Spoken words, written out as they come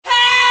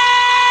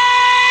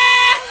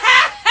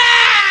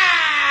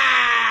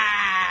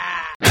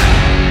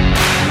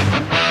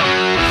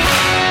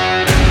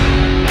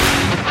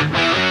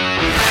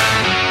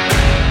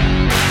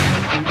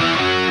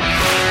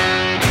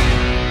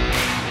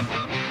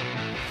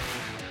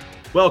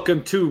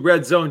Welcome to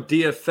Red Zone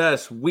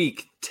DFS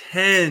Week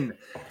 10.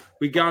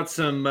 We got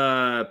some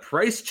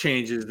price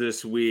changes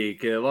this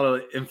week, a lot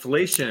of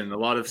inflation, a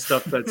lot of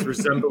stuff that's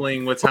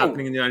resembling what's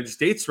happening in the United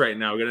States right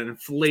now. We got an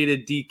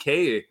inflated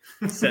DK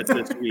set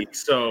this week.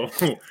 So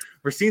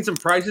we're seeing some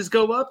prices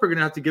go up. We're going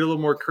to have to get a little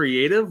more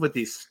creative with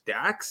these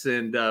stacks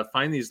and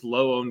find these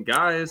low-owned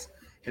guys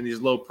and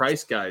these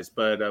low-price guys.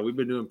 But we've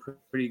been doing a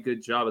pretty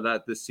good job of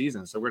that this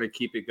season. So we're going to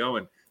keep it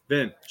going.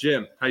 Vin,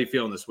 Jim, how you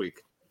feeling this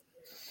week?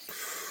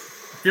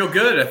 Feel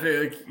good. I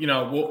feel like,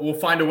 we'll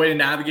find a way to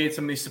navigate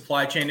some of these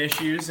supply chain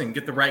issues and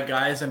get the right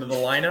guys into the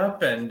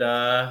lineup, and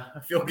I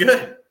feel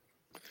good.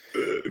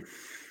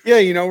 Yeah,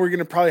 we're going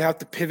to probably have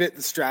to pivot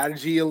the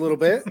strategy a little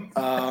bit.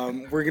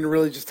 We're going to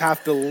really just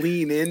have to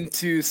lean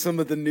into some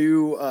of the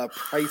new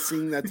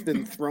pricing that's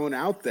been thrown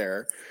out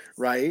there,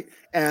 right?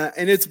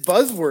 And it's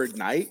buzzword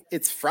night.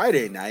 It's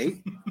Friday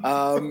night.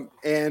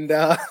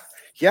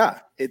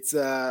 It's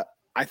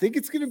I think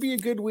it's going to be a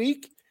good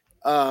week.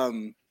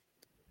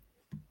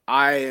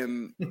 I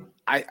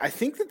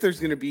think that there's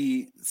going to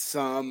be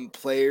some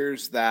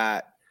players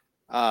that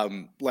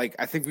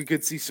I think we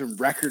could see some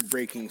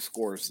record-breaking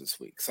scores this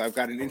week. So I've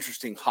got an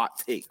interesting hot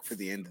take for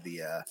the end of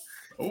the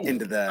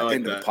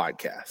the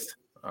podcast.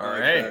 All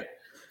right.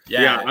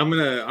 Yeah, I'm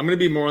gonna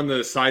be more on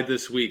the side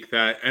this week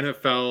that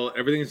NFL,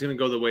 everything's gonna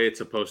go the way it's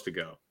supposed to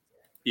go,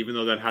 even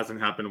though that hasn't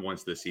happened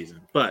once this season.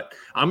 But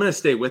I'm going to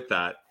stay with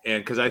that.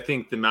 And because I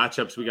think the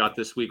matchups we got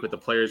this week with the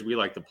players we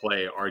like to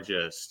play are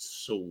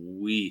just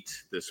sweet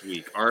this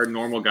week. Our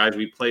normal guys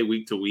we play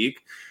week to week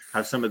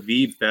have some of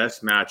the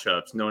best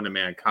matchups known to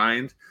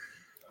mankind.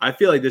 I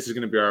feel like this is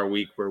going to be our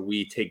week where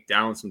we take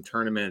down some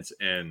tournaments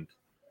and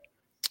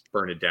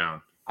burn it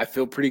down. I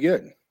feel pretty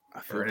good.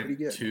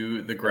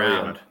 To the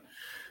ground.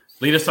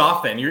 Lead us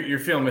off then. You're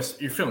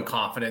feeling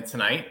confident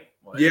tonight.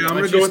 Yeah, I'm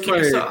going to go with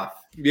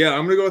I'm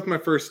going to go with my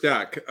first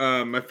stack.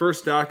 My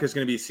first stack is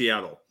going to be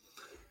Seattle.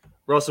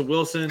 Russell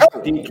Wilson,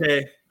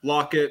 DK,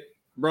 Lockett.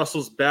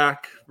 Russell's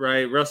back,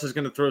 right? Russell's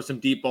going to throw some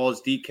deep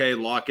balls,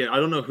 DK, Lockett. I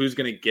don't know who's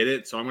going to get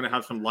it, so I'm going to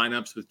have some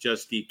lineups with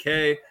just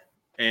DK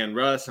and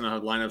Russ, and I'll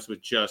have lineups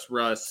with just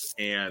Russ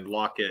and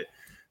Lockett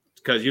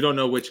because you don't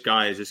know which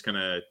guy is just going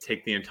to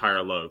take the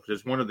entire load because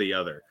it's one or the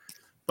other.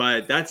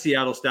 But that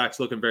Seattle stack's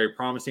looking very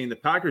promising. The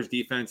Packers'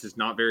 defense is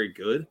not very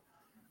good.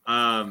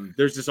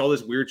 There's just all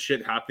this weird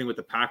shit happening with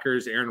the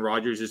Packers. Aaron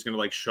Rodgers is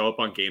going to show up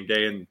on game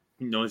day and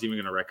no one's even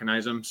going to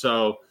recognize him.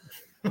 So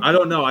I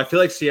don't know. I feel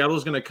like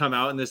Seattle's going to come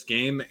out in this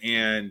game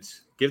and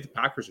give the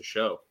Packers a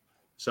show.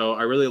 So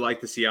I really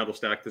like the Seattle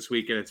stack this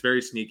week, and it's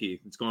very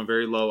sneaky. It's going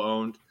very low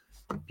owned.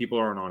 People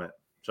aren't on it.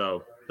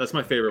 So that's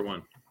my favorite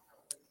one.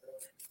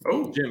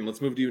 Oh, Jim,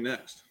 let's move to you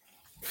next.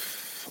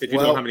 If you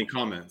don't have any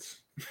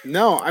comments.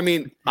 No, I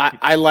mean,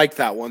 I like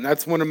that one.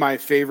 That's one of my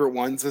favorite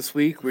ones this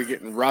week. We're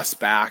getting Russ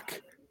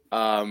back.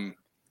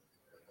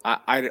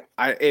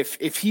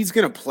 If he's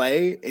gonna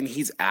play and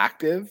he's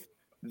active,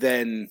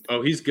 then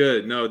he's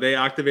good. No, they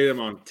activated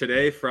him on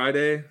today,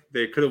 Friday.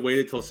 They could have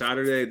waited till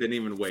Saturday. They didn't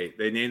even wait.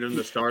 They named him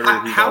the starter.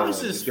 How is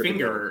his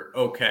finger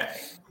okay?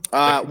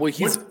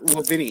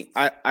 Vinny,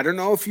 I don't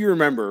know if you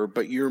remember,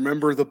 but you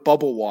remember the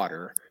bubble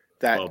water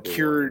that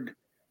cured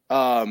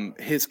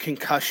his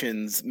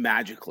concussions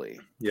magically.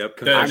 Yep.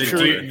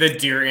 The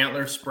deer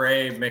antler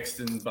spray mixed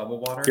in bubble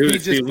water. Dude,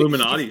 it's the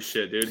Illuminati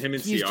shit, dude. Him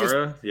and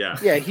Ciara.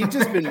 Yeah, he's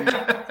just been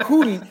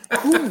who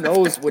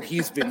knows what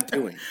he's been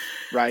doing,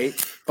 right?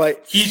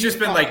 But he's just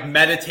been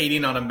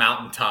meditating on a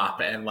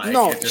mountaintop and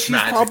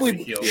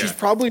she's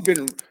probably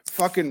been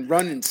fucking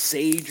running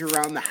sage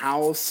around the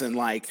house and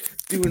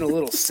doing a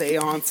little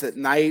seance at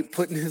night,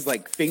 putting his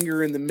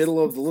finger in the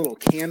middle of the little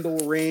candle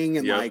ring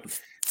and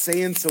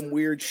saying some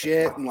weird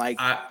shit and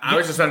I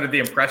was just under the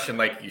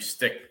impression you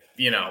stick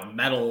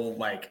metal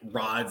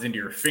rods into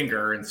your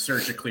finger and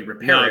surgically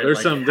repair it.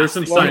 There's some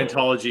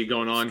Scientology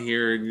going on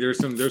here.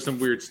 There's some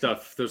weird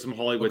stuff. There's some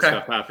Hollywood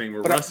stuff happening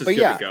where Russ is good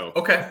to go.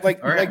 Okay.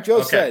 Like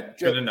Joe said,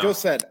 Joe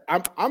said,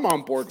 I'm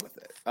on board with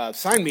it.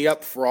 Sign me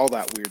up for all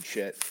that weird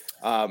shit.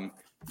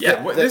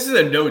 This is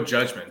a no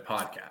judgment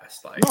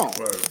podcast. No,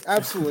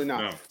 absolutely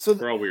not. No, so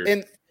we're all weird.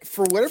 And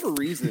for whatever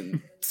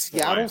reason,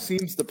 Seattle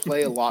seems to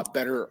play a lot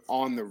better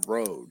on the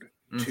road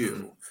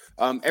too.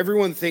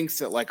 Everyone thinks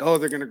that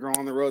they're going to grow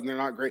on the road and they're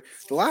not great.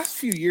 The last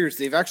few years,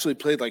 they've actually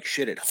played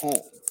shit at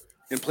home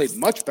and played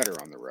much better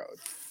on the road.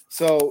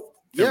 So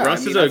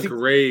Russ is a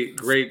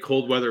great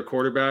cold weather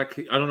quarterback.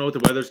 I don't know what the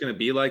weather's going to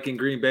be like in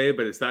Green Bay,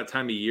 but it's that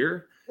time of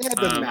year.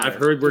 I've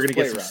heard we're going to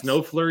get some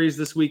snow flurries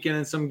this weekend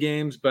in some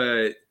games,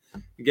 but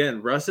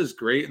again, Russ is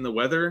great in the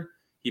weather.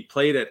 He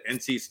played at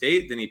NC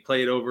State, then he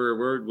played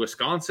over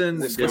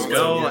Wisconsin as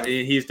well.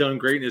 Yeah. He's done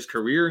great in his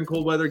career in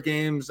cold weather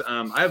games.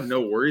 I have no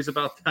worries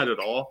about that at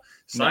all.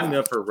 Signing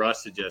up for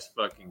Russ to just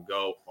fucking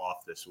go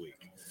off this week.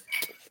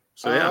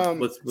 So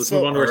let's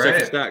move on to our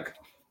second stack.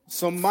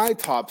 So my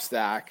top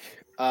stack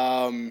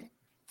is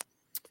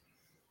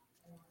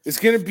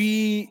going to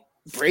be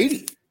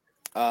Brady.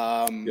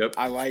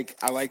 I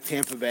like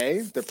Tampa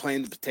Bay. They're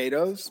playing the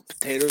Potatoes.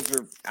 Potatoes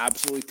are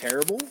absolutely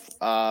terrible.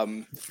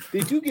 They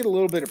do get a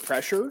little bit of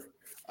pressure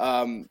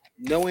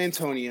No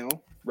Antonio,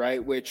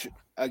 right? Which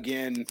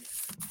again,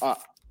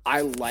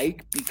 I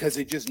like because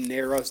it just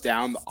narrows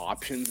down the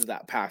options of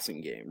that passing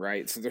game,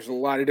 right? So there's a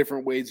lot of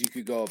different ways you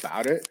could go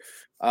about it.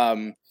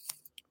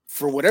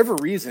 For whatever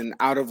reason,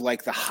 out of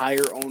like the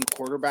higher owned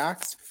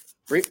quarterbacks,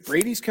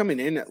 Brady's coming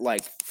in at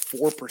like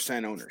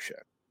 4%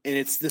 ownership. And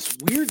it's this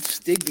weird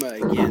stigma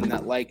again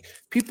that like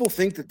people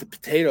think that the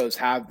Potatoes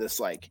have this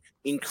like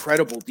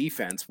incredible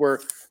defense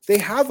where they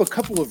have a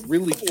couple of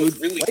really good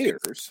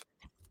players.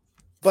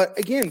 But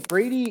again,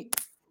 Brady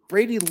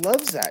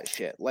loves that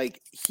shit.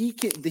 Like he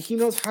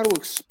knows how to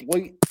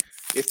exploit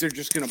if they're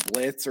just going to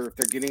blitz or if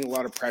they're getting a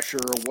lot of pressure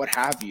or what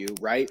have you,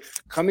 right?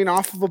 Coming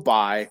off of a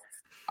bye,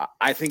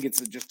 I think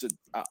it's just an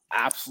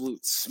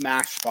absolute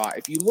smash spot.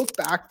 If you look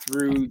back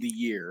through the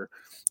year,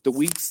 the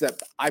weeks that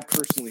I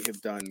personally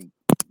have done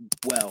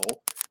well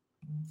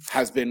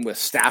has been with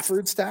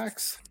Stafford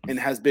stacks and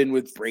has been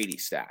with Brady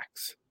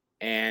stacks.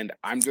 And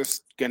I'm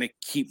just going to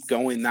keep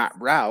going that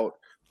route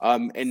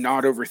and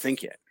not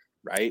overthink it,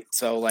 right?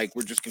 So, like,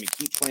 we're just going to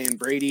keep playing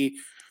Brady.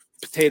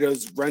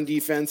 Potatoes' run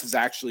defense is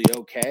actually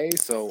okay.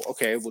 So,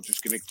 okay, we're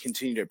just going to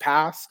continue to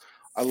pass.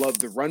 I love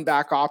the run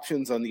back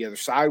options on the other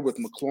side with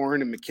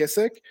McLaurin and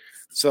McKissick.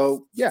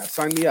 So, yeah,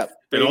 sign me up.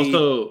 Brady.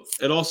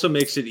 It also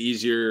makes it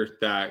easier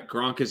that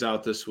Gronk is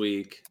out this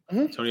week.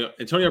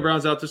 Mm-hmm. Antonio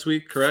Brown's out this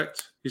week,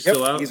 correct? He's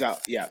still out? He's out.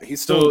 Yeah,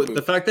 he's still So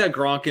the fact that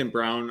Gronk and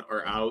Brown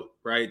are out,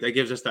 right, that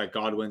gives us that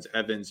Godwin's,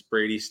 Evans,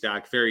 Brady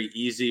stack. Very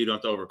easy. You don't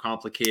have to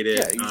overcomplicate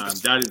it.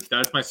 Yeah,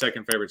 that's my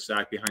second favorite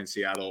stack behind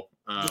Seattle.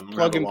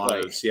 Plug and play.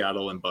 Of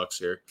Seattle and Bucks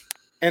here.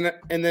 And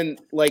then,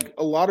 like,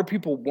 a lot of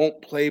people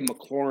won't play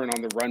McLaurin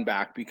on the run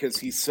back because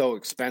he's so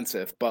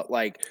expensive. But,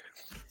 like,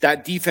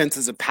 that defense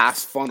is a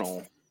pass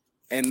funnel,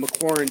 and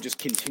McLaurin just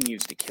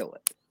continues to kill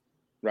it,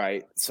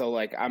 right? So,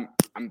 like, I'm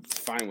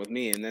fine with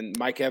me. And then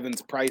Mike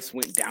Evans' price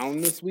went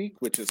down this week,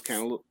 which is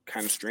kind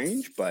of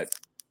strange, but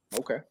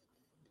okay.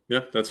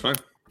 Yeah, that's fine.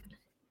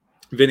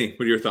 Vinny,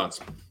 what are your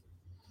thoughts?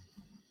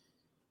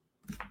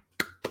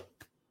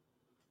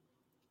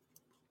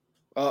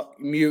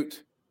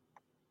 Mute.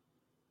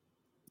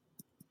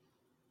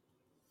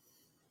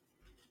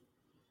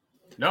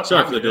 No,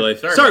 sorry for the delay.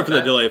 Sorry for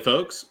the delay,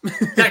 folks.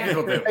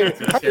 Technical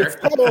difficulties here.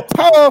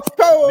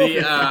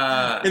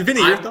 And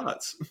Vinny, your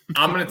thoughts?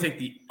 I'm going to take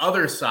the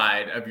other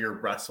side of your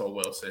Russell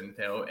Wilson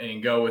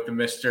and go with the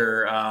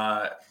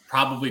Mr.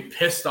 Probably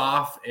pissed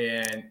off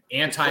and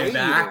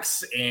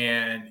anti-vax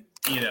and,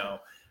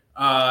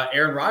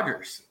 Aaron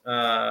Rodgers.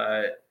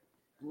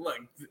 Look,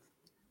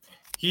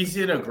 he's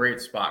in a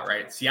great spot,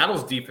 right?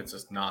 Seattle's defense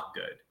is not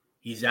good.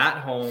 He's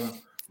at home.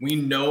 We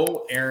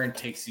know Aaron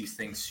takes these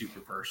things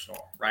super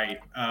personal, right?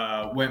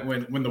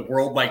 When the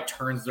world like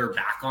turns their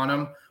back on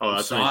him. Oh,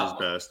 that's his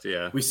best,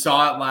 yeah. We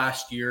saw it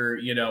last year,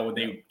 when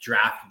they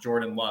drafted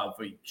Jordan Love.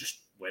 We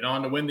just went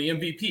on to win the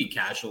MVP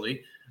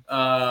casually.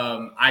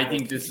 I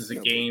think this is a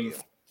game,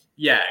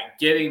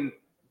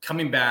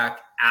 coming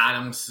back.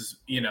 Adams is,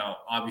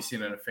 obviously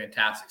in a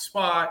fantastic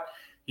spot.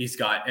 He's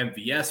got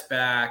MVS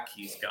back.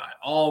 He's got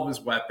all of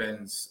his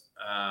weapons.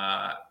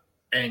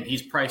 And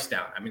he's priced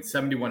down. I mean,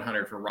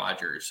 $7,100 for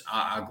Rodgers.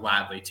 I'll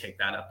gladly take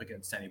that up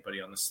against anybody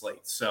on the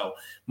slate. So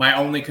my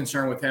only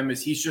concern with him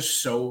is he's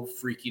just so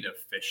freaking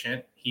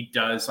efficient. He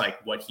does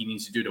like what he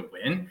needs to do to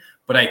win.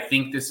 But I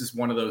think this is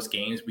one of those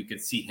games we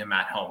could see him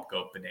at home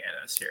go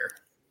bananas here.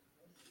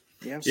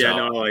 Yeah. Yeah.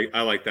 No,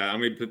 I like that. I'm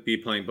going to be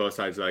playing both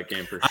sides of that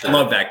game for sure. I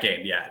love that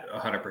game. Yeah,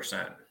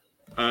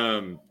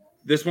 100%.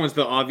 This one's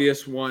the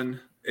obvious one.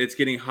 It's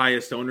getting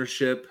highest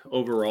ownership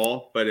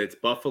overall, but it's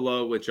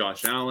Buffalo with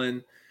Josh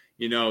Allen.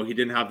 He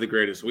didn't have the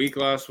greatest week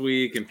last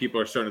week, and people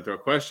are starting to throw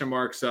question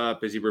marks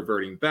up. Is he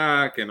reverting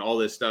back and all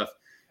this stuff?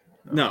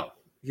 No,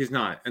 he's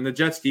not. And the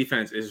Jets'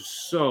 defense is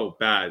so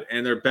bad.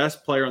 And their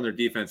best player on their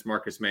defense,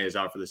 Marcus May, is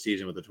out for the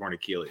season with a torn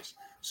Achilles.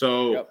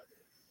 So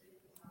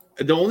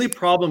The only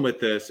problem with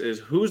this is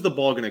who's the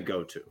ball going to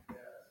go to?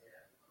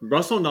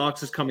 Russell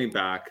Knox is coming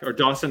back, or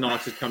Dawson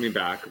Knox is coming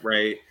back,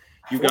 right?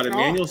 You got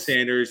Emmanuel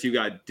Sanders, you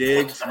got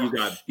Diggs, you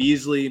got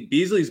Beasley.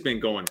 Beasley's been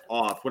going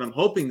off. What I'm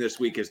hoping this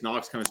week is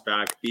Knox comes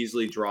back,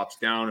 Beasley drops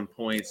down in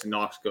points, and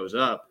Knox goes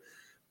up.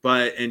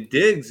 And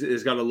Diggs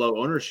has got a low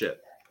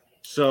ownership.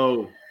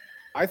 So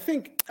I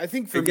think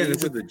for again, me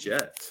this is the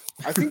Jets.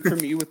 I think for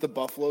me with the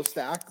Buffalo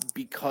stack,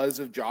 because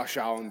of Josh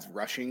Allen's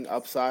rushing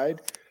upside,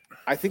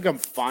 I think I'm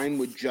fine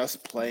with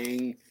just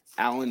playing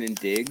Allen and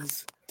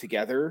Diggs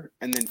together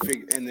and then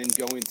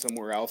going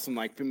somewhere else and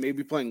like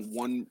maybe playing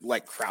one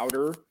like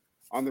Crowder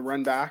on the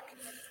run back.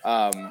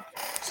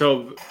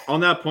 So on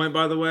that point,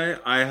 by the way,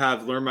 I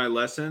have learned my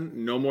lesson.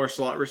 No more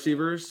slot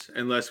receivers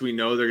unless we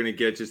know they're going to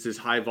get just this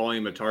high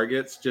volume of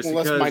targets.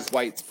 Unless Mike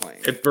White's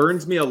playing. It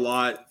burns me a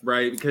lot,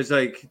 right? Because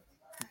like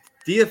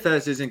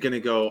DFS isn't going to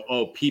go,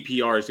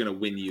 PPR is going to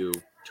win you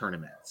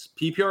tournaments.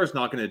 PPR is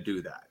not going to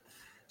do that.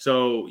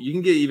 So you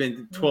can get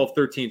even 12,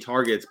 13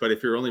 targets, but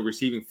if you're only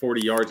receiving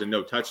 40 yards and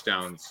no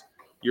touchdowns,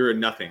 you're at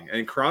nothing.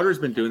 And Crowder's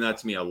been doing that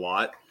to me a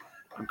lot.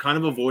 I'm kind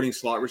of avoiding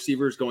slot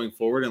receivers going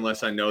forward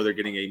unless I know they're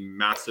getting a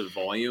massive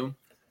volume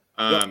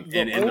in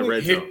the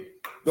red zone.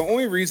 The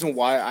only reason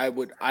why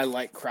I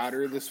like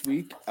Crowder this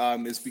week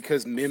is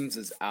because Mims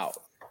is out.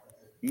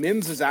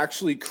 Mims has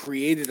actually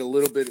created a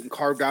little bit and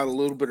carved out a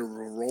little bit of a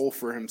role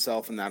for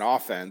himself in that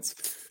offense,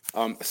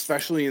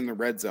 especially in the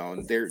red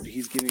zone.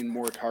 He's getting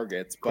more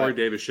targets. Corey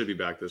Davis should be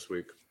back this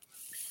week.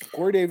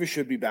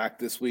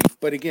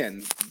 But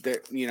again,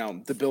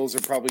 the Bills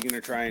are probably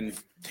going to try and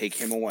take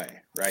him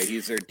away, right?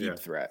 He's their deep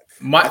threat.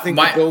 I think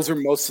the Bills are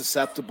most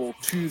susceptible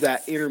to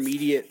that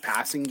intermediate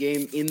passing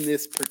game in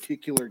this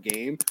particular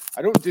game.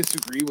 I don't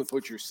disagree with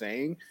what you're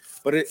saying,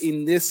 but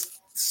in this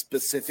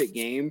specific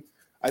game,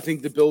 I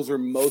think the Bills are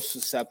most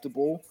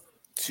susceptible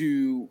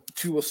to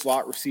a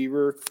slot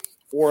receiver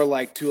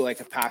or to a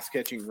pass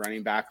catching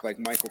running back like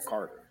Michael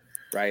Carter,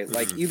 right?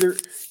 Like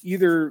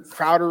either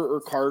Crowder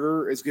or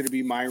Carter is going to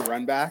be my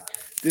run back.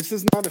 This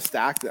is not a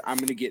stack that I'm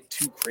going to get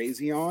too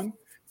crazy on,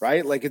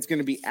 right? Like it's going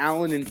to be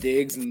Allen and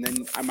Diggs, and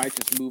then I might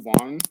just move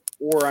on,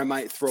 or I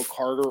might throw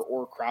Carter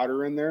or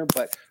Crowder in there,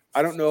 but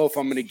I don't know if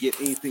I'm going to get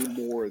anything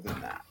more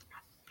than that.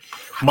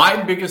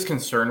 My biggest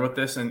concern with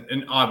this,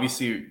 and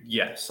obviously,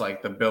 yes,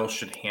 the Bills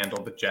should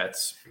handle the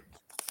Jets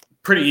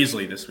pretty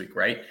easily this week,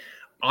 right?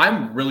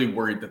 I'm really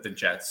worried that the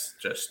Jets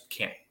just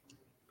can't,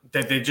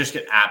 that they just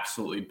get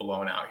absolutely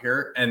blown out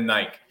here. And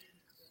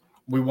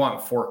we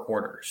want 4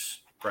 quarters,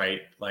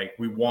 right?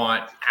 We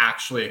want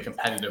actually a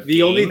competitive The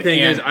game. only thing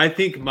is, I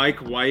think Mike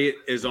White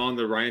is on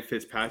the Ryan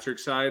Fitzpatrick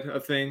side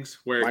of things,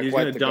 where he's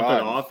going to dump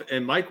it off.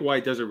 And Mike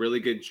White does a really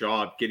good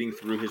job getting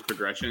through his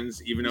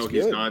progressions, even though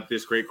he's not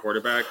this great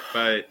quarterback.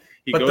 But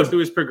he goes through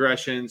his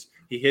progressions.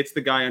 He hits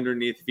the guy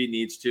underneath if he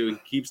needs to. He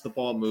keeps the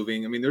ball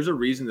moving. I mean, there's a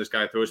reason this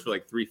guy throws for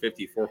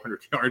 350,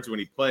 400 yards when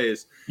he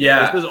plays.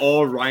 Yeah. This is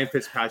all Ryan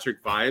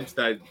Fitzpatrick vibes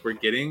that we're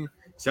getting.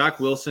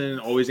 Zach Wilson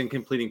always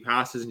incompleting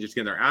passes and just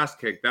getting their ass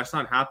kicked. That's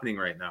not happening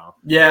right now.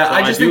 Yeah, so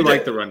I do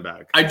like the run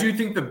back. I do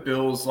think the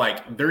Bills,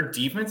 their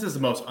defense is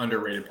the most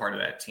underrated part of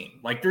that team.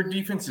 Their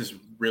defense is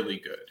really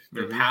good.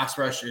 Their pass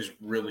rush is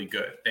really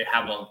good. They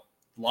have a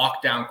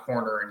lockdown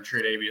corner in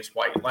Tre'Davious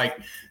White.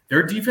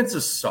 Their defense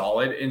is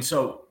solid, and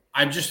so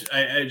I just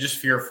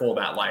fearful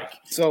that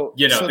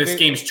this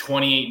game's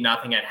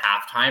 28-0 at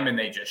halftime and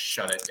they just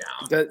shut it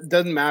down. That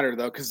doesn't matter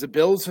though, because the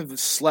Bills have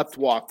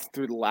walked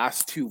through the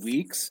last 2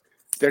 weeks.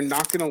 They're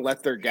not going to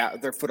let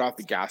their foot off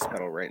the gas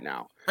pedal right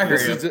now.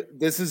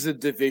 This is a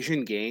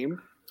division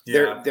game.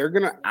 Yeah. They're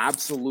going to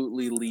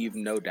absolutely leave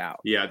no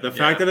doubt. Yeah, the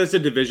fact that it's a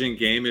division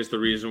game is the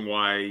reason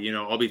why,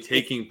 I'll be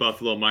taking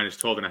Buffalo minus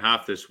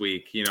 12.5 this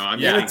week.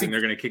 I'm thinking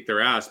they're going to kick their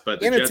ass, but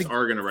the Jets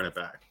are going to run it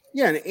back.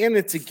 Yeah, and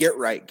it's a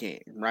get-right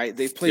game, right?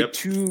 They played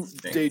two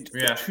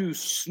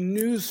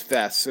snooze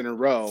fests in a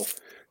row.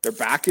 They're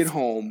back at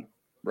home,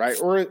 right?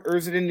 Or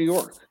is it in New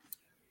York?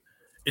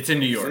 It's in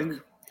New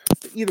York.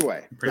 Either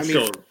way.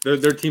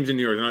 Their team's in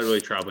New York. They're not really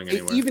traveling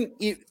anywhere.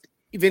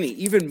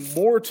 Even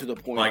more to the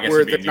point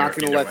where they're not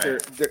going to let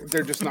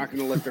they're just not going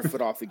to let their foot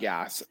off the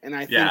gas. And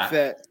I think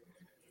that,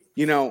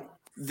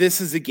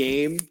 this is a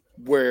game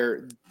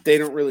where they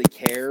don't really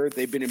care.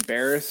 They've been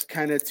embarrassed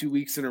kind of 2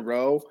 weeks in a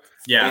row.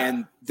 Yeah.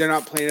 And they're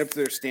not playing up to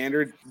their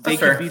standard. They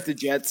could beat the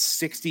Jets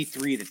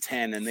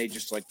 63-10 and they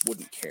just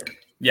wouldn't care.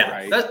 Yeah.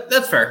 Right?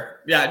 That's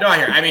fair. Yeah, no, I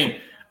hear. I mean,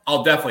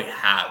 I'll definitely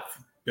have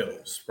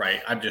Bills,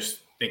 right? I'm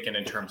just thinking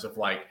in terms of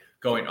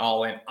going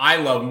all in. I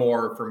love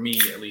more, for me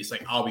at least,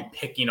 I'll be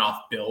picking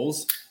off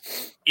Bills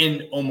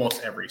in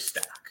almost every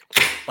stack.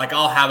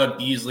 I'll have a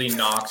Beasley,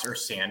 Knox, or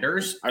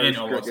Sanders in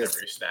almost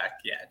every stack.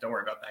 Yeah, don't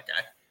worry about that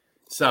guy.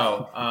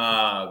 So,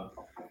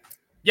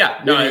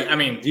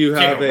 do you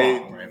have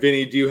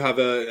Vinny? Do you have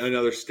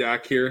another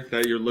stack here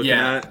that you're looking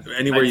at?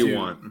 Anywhere you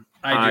want.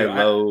 I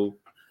do.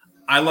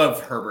 I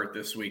love Herbert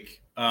this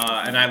week,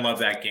 and I love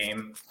that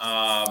game.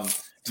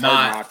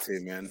 Not to,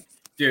 man.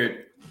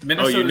 Dude,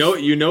 Minnesota.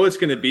 It's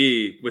going to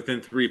be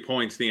within 3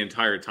 points the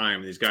entire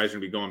time. These guys are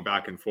going to be going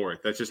back and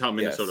forth. That's just how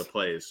Minnesota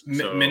plays.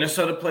 So.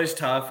 Minnesota plays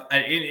tough.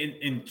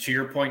 And to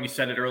your point, you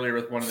said it earlier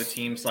with one of the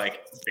teams,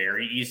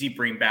 very easy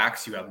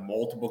bringbacks. You have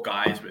multiple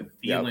guys with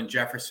Thielen,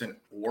 Jefferson,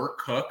 or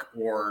Cook,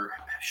 or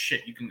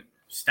shit, you can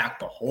stack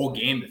the whole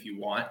game if you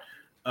want.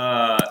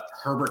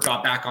 Herbert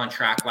got back on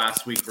track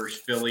last week versus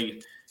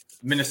Philly.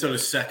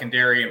 Minnesota's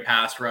secondary and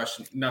pass rush,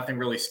 nothing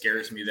really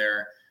scares me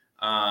there.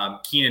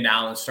 Keenan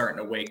Allen's starting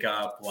to wake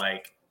up.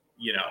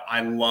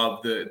 I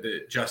love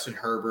the Justin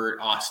Herbert,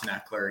 Austin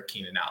Eckler,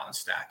 Keenan Allen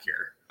stack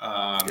here.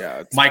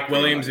 Mike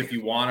Williams, if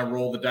you want to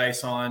roll the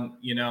dice on,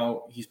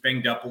 he's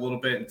banged up a little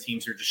bit and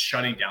teams are just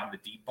shutting down the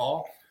deep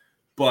ball.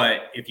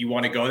 But if you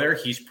want to go there,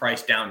 he's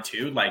priced down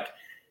too.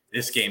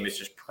 This game is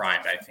just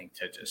primed, I think,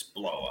 to just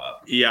blow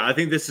up. Yeah, I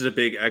think this is a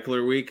big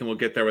Eckler week, and we'll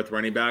get there with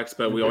running backs.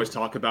 But we always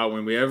talk about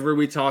whenever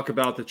we talk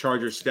about the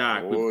Chargers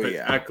stack, we put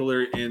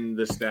Eckler in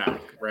the stack,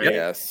 right?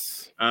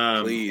 Yes.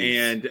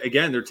 And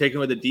again, they're taking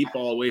away the deep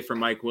ball away from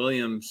Mike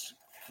Williams.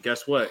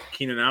 Guess what?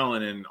 Keenan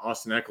Allen and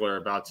Austin Eckler are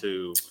about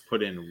to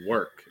put in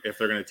work if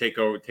they're going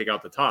to take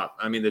out the top.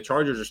 I mean, the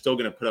Chargers are still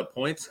going to put up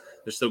points.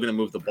 They're still going to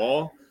move the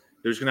ball.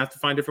 They're just going to have to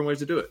find different ways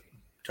to do it.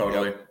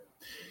 Totally. Yep.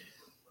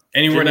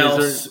 Anyone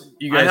else?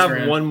 I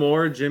have one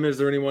more. Jim, is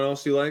there anyone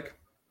else you like?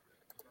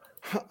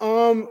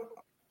 I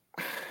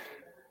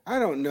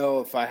don't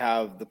know if I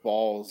have the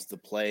balls to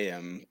play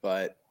him,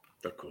 but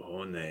the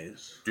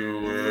cojones.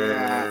 Do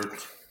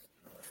it.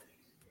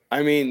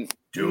 I mean,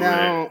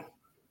 no. it.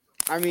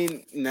 I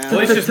mean, no. At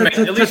least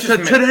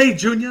just today,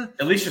 Junior.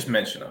 At least just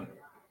mention him.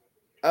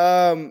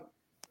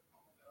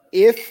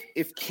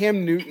 If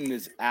Cam Newton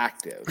is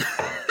active.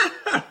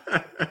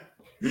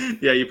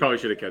 Yeah, you probably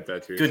should have kept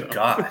that too. Good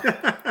God.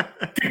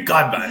 Good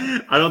God,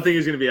 man. I don't think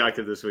he's going to be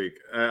active this week.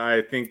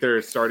 I think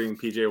they're starting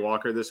PJ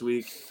Walker this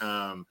week.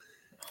 Oh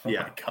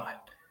my God.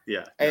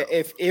 Yeah. No.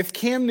 If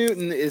Cam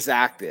Newton is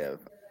active,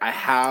 I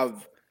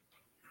have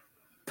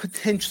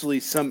potentially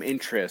some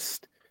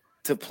interest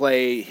to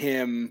play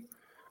him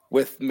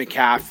with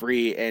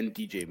McCaffrey and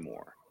DJ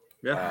Moore.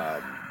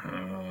 Yeah.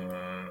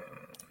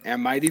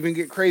 And might even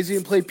get crazy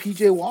and play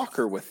PJ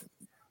Walker with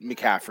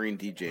McCaffrey and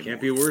DJ Can't Moore.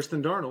 be worse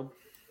than Darnold.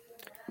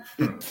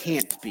 It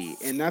can't be.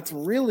 And that's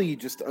really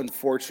just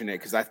unfortunate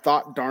because I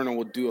thought Darnold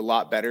would do a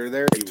lot better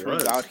there. It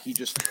turns out he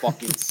just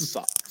fucking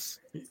sucks.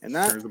 And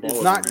that is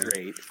not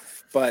great.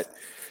 But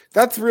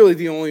that's really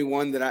the only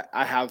one that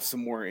I have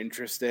some more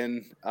interest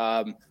in.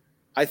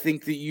 I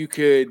think that you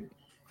could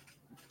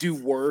do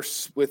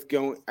worse with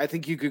going. I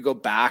think you could go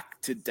back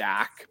to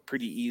Dak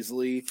pretty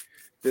easily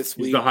this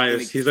week. He's the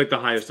highest. He's like the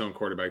highest owned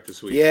quarterback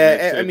this week.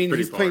 Yeah, I mean,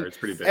 he's playing. It's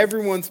pretty big.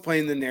 Everyone's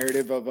playing the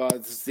narrative of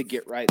this is the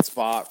get right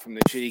spot from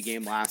the shitty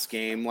game last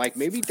game. Like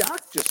maybe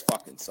Dak just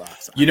fucking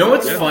sucks. You know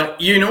what's fun?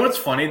 You know what's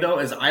funny though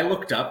is I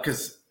looked up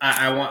because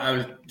I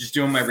was just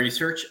doing my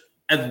research.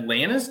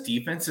 Atlanta's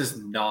defense is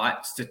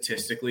not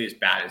statistically as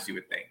bad as you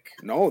would think.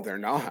 No, they're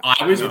not.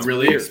 I was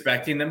really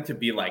expecting them to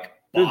be like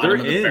bottom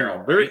of the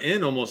barrel. They're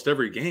in almost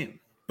every game.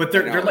 But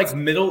they're like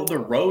middle of the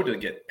road to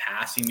get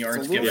passing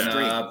yards given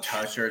up,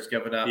 touchdowns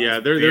given up. Yeah,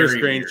 they're a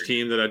strange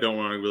team that I don't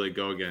want to really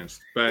go against.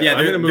 But yeah,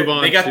 I'm going to move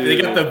on. They got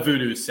the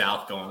Voodoo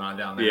South going on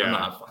down there. Yeah. I'm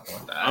not fucking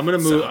with that. I'm going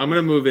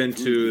to move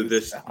into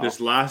this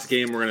last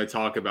game we're going to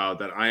talk about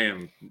that I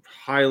am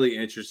highly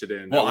interested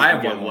in. Well, I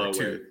have one more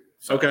too.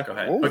 So okay, go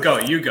ahead.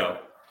 But you go.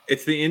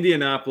 It's the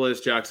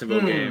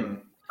Indianapolis-Jacksonville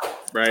game,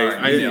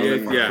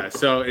 right?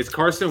 So it's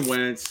Carson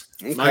Wentz,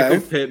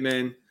 Michael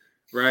Pittman,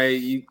 right?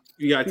 You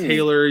got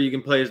Taylor. You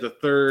can play as the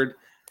third.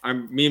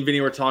 Me and Vinny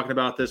were talking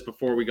about this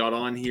before we got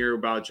on here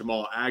about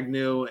Jamal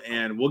Agnew,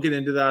 and we'll get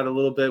into that a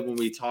little bit when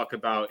we talk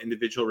about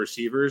individual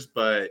receivers.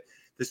 But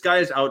this guy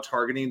is out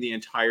targeting the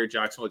entire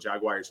Jacksonville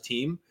Jaguars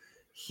team.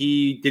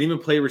 He didn't even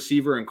play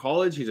receiver in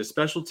college. He's a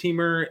special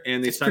teamer,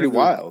 and it's pretty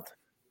wild.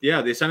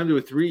 Yeah, they signed him to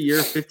a 3-year,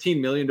 $15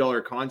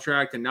 million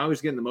contract, and now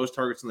he's getting the most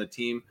targets on the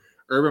team.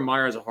 Urban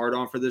Meyer has a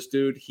hard-on for this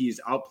dude.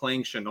 He's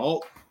outplaying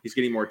Chenault. He's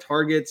getting more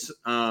targets.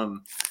 So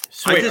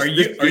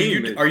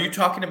wait, are you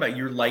talking about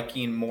you're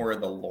liking more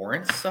of the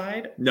Lawrence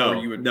side?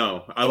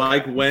 No. I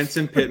like Wentz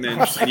and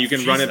Pittman, and you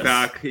can run it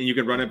back. And you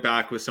can run it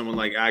back with someone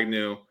like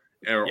Agnew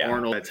or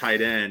Arnold at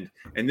tight end.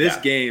 And this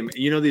game,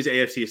 these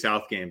AFC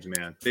South games,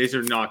 man, these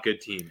are not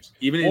good teams.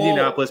 Even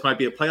Indianapolis might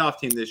be a playoff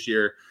team this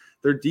year.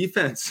 Their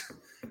defense.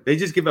 They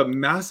just give up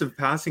massive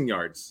passing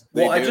yards.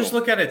 I just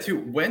look at it too.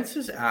 Wentz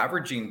is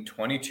averaging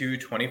 22,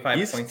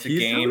 25 points a game.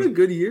 He's having a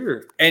good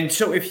year. And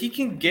so if he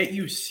can get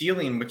you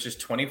ceiling, which is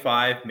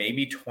 25,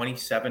 maybe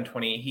 27,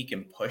 28, he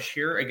can push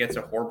here against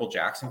a horrible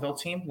Jacksonville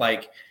team.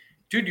 Like,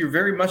 dude, you're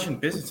very much in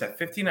business at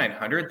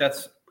 5,900.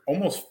 That's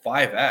almost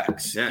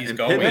 5x. Yeah, he's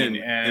going.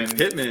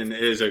 Pittman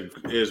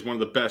is one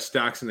of the best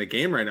stacks in the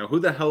game right now. Who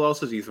the hell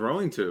else is he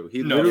throwing to?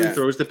 He literally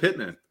throws to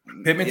Pittman.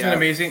 Pittman's been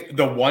amazing.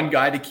 The one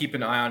guy to keep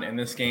an eye on in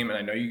this game, and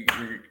I know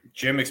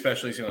Jim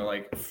especially is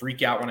going to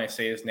freak out when I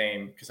say his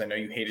name because I know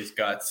you hate his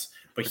guts,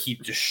 but he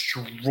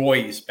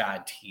destroys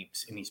bad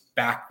teams, and he's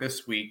back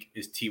this week,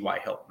 is T.Y.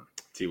 Hilton.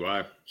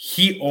 T.Y.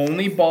 He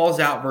only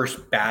balls out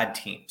versus bad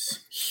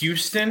teams.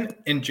 Houston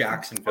and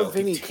Jacksonville.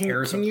 Vinny,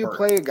 can you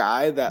play a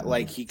guy that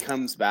he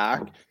comes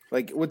back?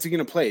 What's he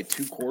going to play?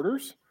 2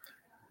 quarters?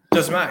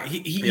 Doesn't matter.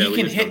 He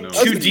can hit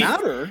 2 deep.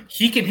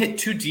 He can hit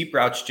 2 deep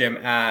routes, Jim.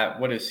 At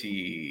what is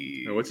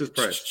he? What's his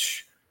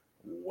price?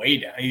 Way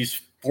down. He's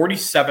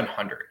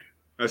 4,700.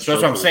 That's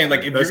what I'm saying.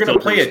 If you're going to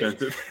play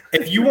it,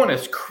 if you want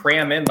to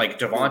cram in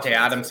Devontae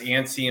Adams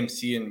and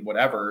CMC and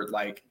whatever,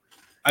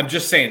 I'm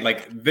just saying,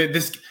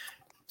 this.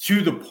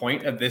 To the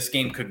point of this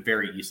game could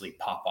very easily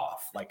pop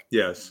off.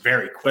 Yes,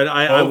 very quick. But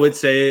I would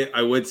say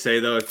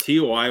though, if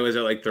TY was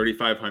at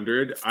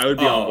 3,500, I would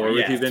be on board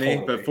with you, Vinny.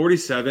 Totally. But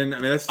 47,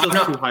 that's still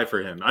too high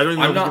for him. I don't even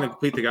know if he's going to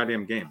complete the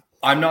goddamn game.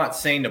 I'm not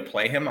saying to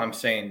play him. I'm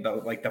saying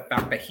the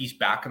fact that he's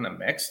back in the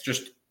mix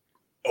just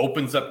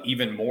opens up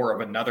even more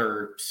of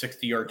another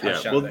 60-yard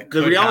touchdown. Well,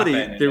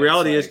 the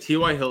reality is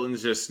T.Y.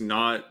 Hilton's just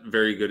not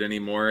very good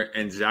anymore,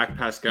 and Zach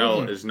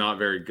Pascal is not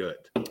very good.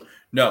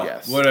 No,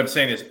 what I'm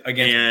saying is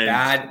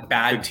against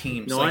bad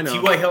teams. No, I know.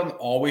 T.Y. Hilton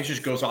always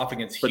just goes off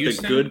against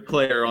Houston. But the good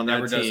player on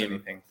that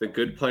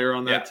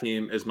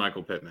team, is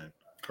Michael Pittman.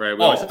 Right?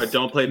 I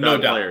don't play bad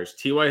players.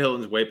 T.Y.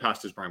 Hilton's way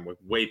past his prime,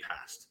 way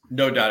past.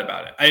 No doubt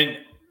about it.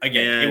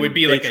 It would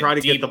be they try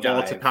to get the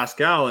ball to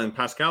Pascal, and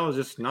Pascal is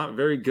just not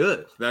very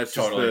good. That's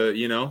just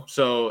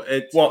so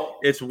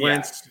it's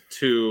Wentz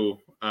to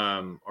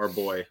our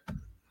boy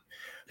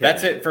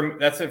That's it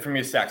from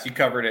me, Stacks. You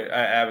covered it.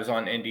 I was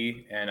on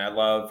Indy, and I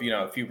love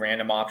a few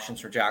random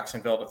options for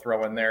Jacksonville to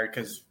throw in there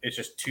because it's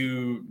just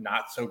two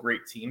not so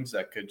great teams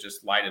that could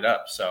just light it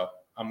up. So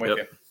I'm with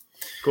you.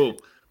 Cool.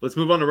 Let's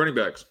move on to running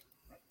backs.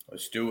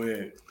 Let's do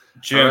it,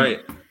 Jim. All right.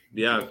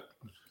 Yeah,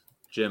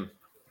 Jim.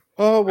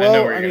 Oh well, I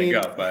know where you're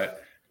gonna go,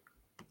 but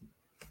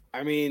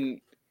I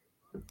mean,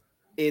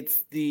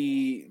 it's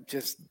the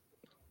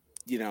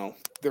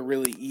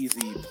really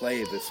easy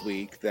play this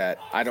week that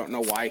I don't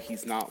know why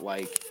he's not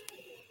like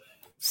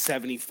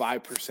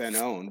 75%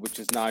 owned, which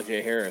is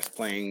Najee Harris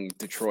playing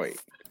Detroit.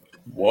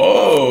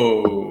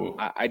 Whoa.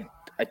 I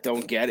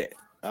don't get it.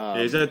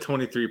 He's at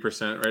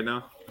 23% right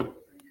now.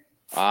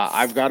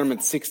 I've got him at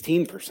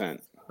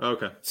 16%.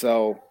 Okay.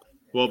 So,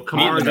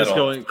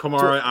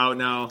 Kamara out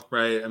now,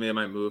 right? I mean, it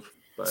might move.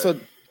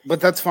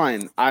 But that's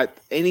fine.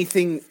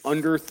 Anything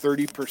under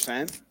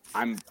 30%,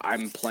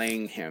 I'm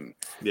playing him.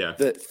 Yeah.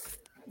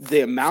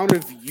 The amount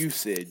of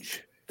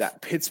usage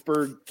that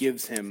Pittsburgh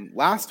gives him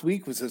last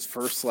week was his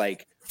first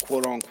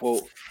quote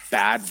unquote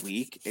bad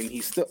week, and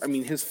he's still. I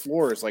mean, his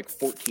floor is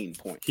 14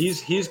 points.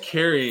 He's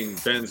carrying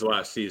Ben's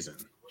last season.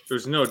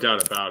 There's no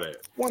doubt about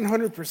it.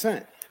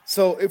 100%.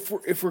 So if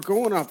we're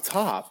going up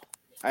top,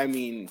 I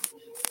mean,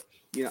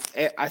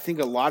 I think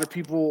a lot of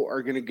people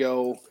are going to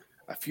go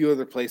a few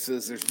other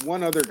places. There's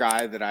one other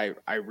guy that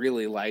I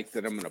really like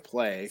that I'm going to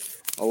play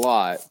a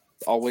lot.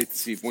 I'll wait to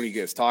see if one of you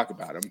guys talk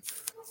about him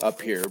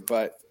up here.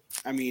 But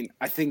I mean,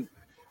 I think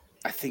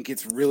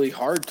it's really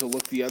hard to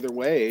look the other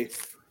way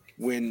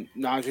when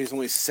Najee's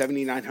only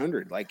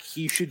 7,900.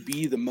 He should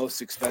be the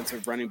most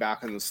expensive running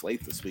back on the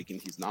slate this week,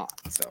 and he's not.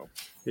 So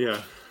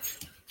yeah.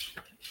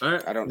 All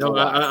right. I don't know.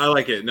 I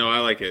like it. No, I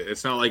like it.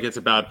 It's not like it's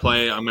a bad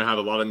play. I'm gonna have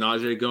a lot of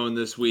Najee going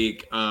this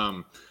week.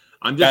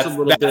 I'm just a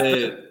little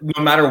bit.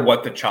 No matter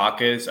what the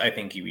chalk is, I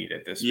think you eat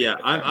it this week. Yeah,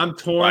 I'm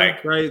torn.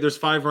 Right, there's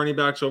 5 running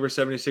backs over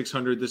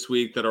 7,600 this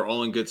week that are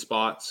all in good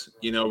spots.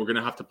 We're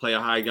gonna have to play a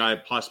high guy,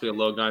 possibly a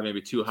low guy,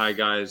 maybe 2 high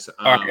guys.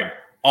 Okay.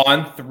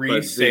 On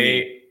 3,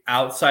 say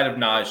outside of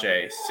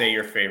Najee, say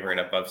your favorite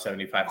above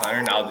 7,500,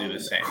 and I'll do the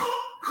same.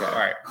 Okay. All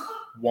right,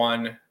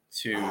 1,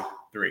 2,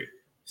 3.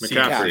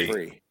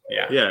 McCaffrey.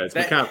 Yeah, it's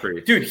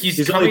McCaffrey. Dude,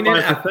 he's coming in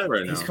at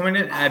right now. He's coming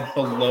in at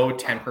below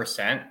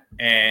 10%,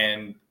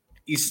 and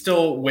he's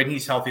still, when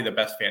he's healthy, the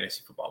best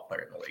fantasy football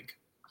player in the league.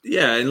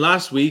 Yeah, and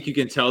last week you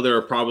can tell they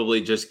were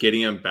probably just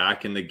getting him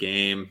back in the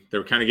game. They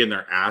were kind of getting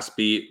their ass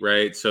beat,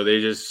 right? So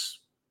they just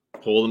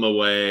pulled him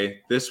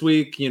away. This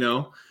week,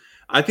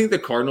 I think the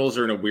Cardinals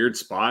are in a weird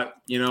spot.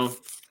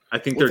 I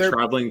think they're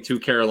traveling to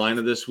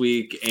Carolina this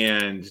week,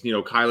 and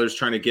Kyler's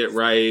trying to get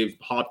right.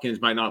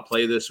 Hopkins might not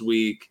play this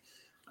week.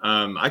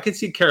 I could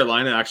see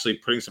Carolina actually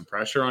putting some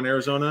pressure on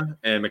Arizona,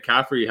 and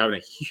McCaffrey having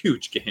a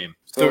huge game.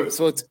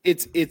 So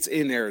it's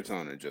in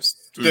Arizona.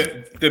 Just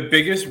the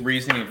biggest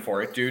reasoning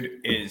for it, dude,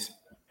 is,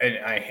 and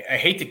I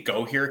hate to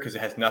go here because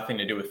it has nothing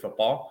to do with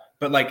football,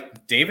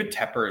 but David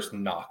Tepper is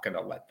not going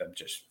to let them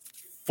just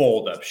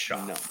fold up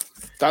shop. No,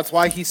 that's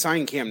why he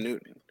signed Cam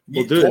Newton.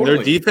 Well, dude, totally.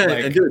 Their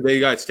defense, and dude, they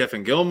got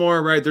Stephen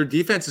Gilmore, right? Their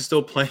defense is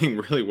still playing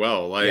really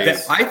well.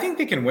 I think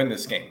they can win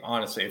this game,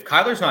 honestly. If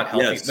Kyler's not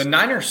healthy, the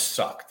Niners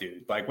suck,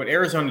 dude. What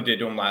Arizona did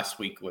to them last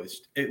week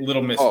was a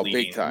little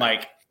misleading.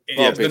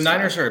 The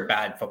Niners are a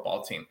bad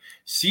football team.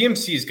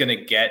 CMC is going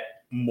to get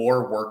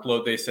more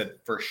workload, they said,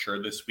 for sure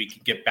this week,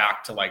 and get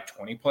back to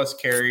 20-plus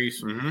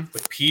carries. Mm-hmm.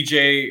 With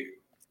PJ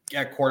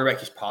at quarterback,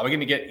 he's probably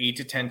going to get 8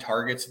 to 10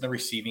 targets in the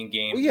receiving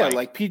game. Well, yeah,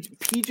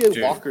 PJ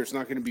Walker's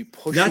not going to be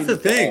pushing that's the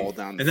thing. Ball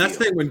down the field. That's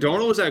the thing. When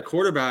Darnold was at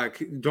quarterback,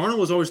 Darnold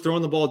was always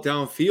throwing the ball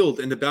downfield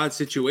into bad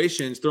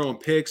situations, throwing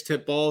picks,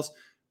 tip balls.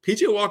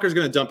 PJ Walker's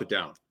going to dump it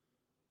down,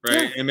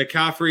 right? Yeah. And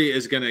McCaffrey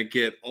is going to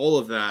get all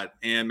of that.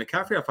 And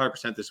McCaffrey at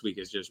 5% this week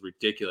is just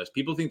ridiculous.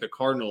 People think the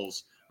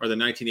Cardinals are the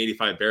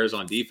 1985 Bears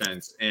on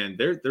defense, and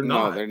they're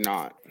not. No, they're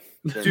not.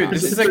 Dude,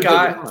 this is a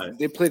guy.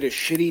 They played a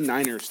shitty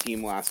Niners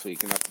team last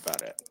week, and that's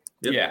about it.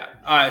 Yep.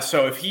 Yeah.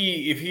 So if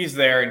he's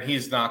there and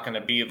he's not going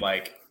to be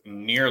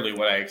nearly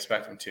what I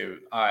expect him to,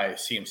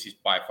 CMC's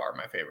by far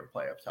my favorite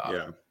play up top.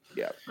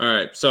 Yeah. All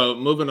right. So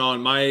moving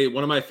on,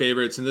 one of my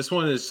favorites, and this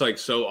one is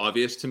so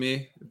obvious to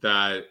me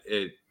that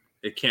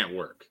it can't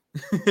work,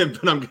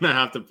 but I'm gonna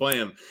have to play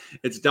him.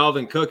 It's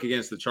Dalvin Cook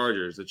against the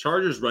Chargers. The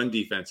Chargers' run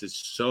defense is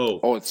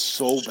it's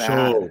so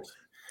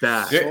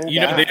bad.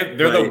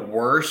 They're the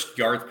worst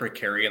yards per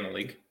carry in the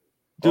league.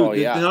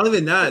 Dude, not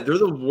even that. They're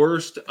the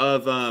worst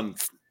of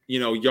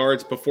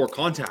yards before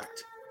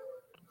contact.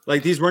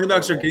 These running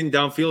backs are getting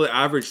downfield at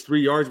average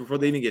 3 yards before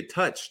they even get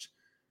touched.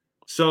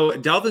 So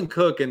Dalvin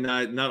Cook and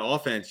that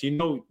offense,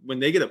 when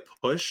they get a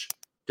push,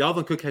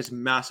 Dalvin Cook has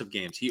massive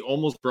games. He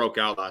almost broke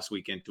out last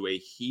week into a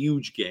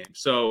huge game.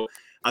 So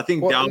I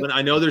think Dalvin,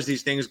 I know there's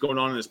these things going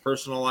on in his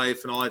personal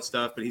life and all that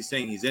stuff, but he's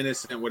saying he's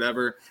innocent,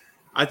 whatever.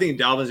 I think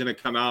Dalvin's going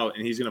to come out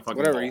and he's going to fucking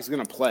whatever. He's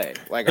going to play.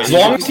 As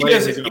long as he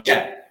doesn't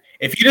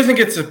if he doesn't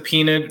get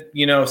subpoenaed,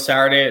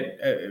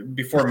 Saturday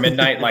before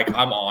midnight,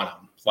 I'm on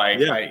him.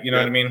 You know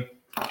what I mean?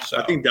 So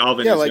I think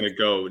Dalvin is going to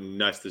go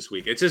nuts this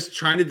week. It's just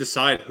trying to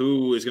decide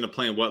who is going to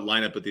play in what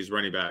lineup with these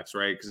running backs,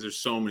 right? Because there's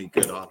so many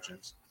good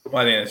options.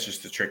 Well, I think that's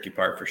just the tricky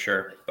part for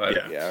sure.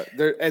 But yeah.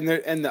 And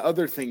the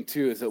other thing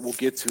too is that we'll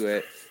get to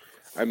it.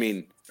 I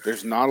mean,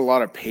 there's not a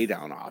lot of pay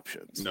down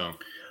options. No.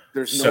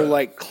 There's no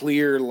like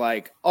clear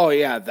like, oh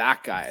yeah,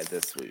 that guy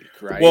this week,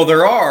 right? Well,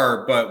 there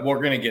are, but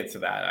we're gonna get to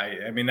that.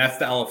 I mean, that's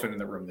the elephant in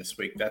the room this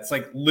week. That's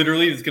like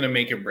literally it's gonna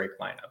make and break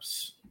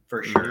lineups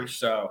for sure. Mm-hmm.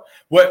 So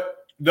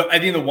I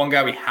think the one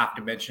guy we have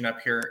to mention up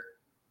here,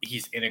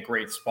 he's in a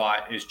great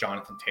spot, is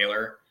Jonathan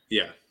Taylor.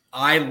 Yeah.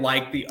 I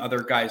like the other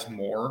guys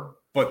more,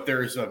 but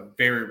there's a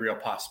very real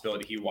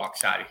possibility he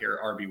walks out of here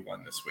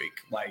RB1 this week.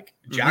 Like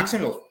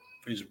Jacksonville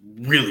is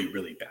really,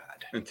 really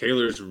bad. And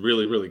Taylor's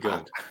really, really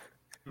good.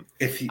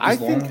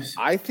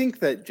 I think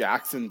that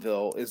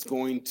Jacksonville is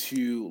going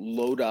to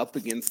load up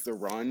against the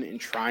run and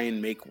try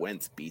and make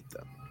Wentz beat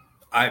them.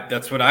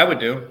 That's what I would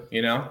do,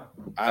 you know?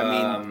 I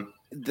mean,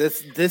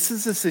 this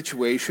is a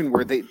situation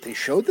where they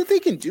showed that they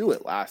can do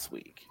it last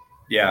week.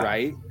 Yeah.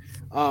 Right?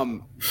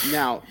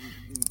 Now,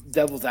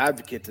 devil's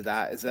advocate to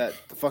that is that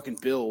the fucking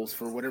Bills,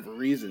 for whatever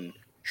reason,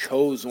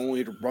 chose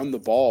only to run the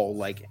ball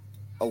like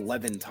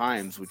 11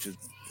 times, which is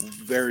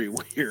very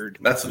weird.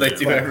 That's what they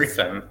do every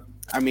time.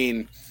 I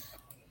mean,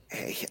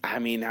 I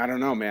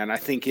don't know, man. I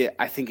think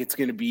it's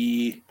going to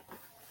be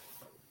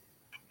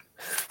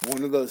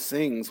one of those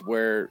things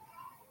where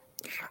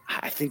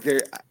I think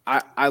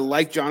I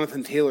like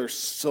Jonathan Taylor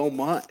so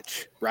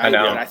much, right? I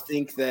know. But I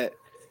think that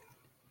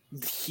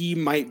he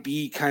might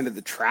be kind of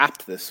the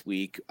trap this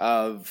week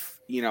of,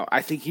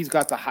 I think he's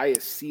got the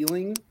highest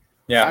ceiling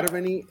out of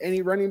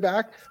any running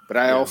back, but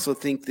I also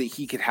think that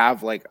he could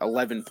have like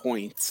 11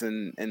 points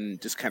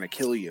and just kind of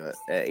kill you at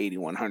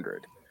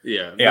 8,100.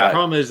 Yeah. The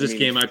problem is this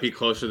game might be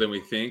closer than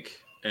we think,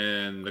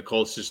 and the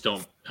Colts just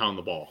don't pound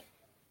the ball,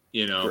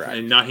 Correct.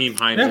 And Naheem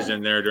Hines is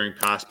in there during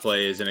pass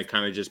plays, and it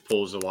kind of just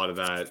pulls a lot of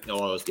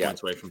those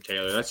points away from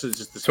Taylor. That's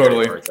just the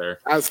scary part there.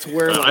 As to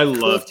where I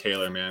love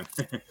Taylor, man.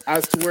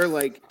 As to where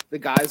like the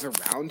guys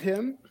around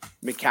him,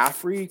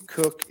 McCaffrey,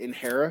 Cook, and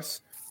Harris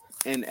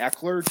and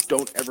Eckler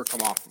don't ever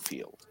come off the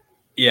field.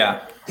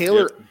 Yeah.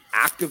 Taylor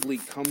actively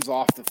comes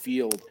off the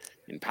field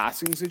in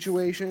passing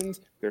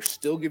situations. They're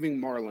still giving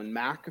Marlon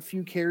Mack a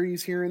few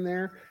carries here and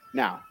there.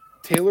 Now,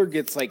 Taylor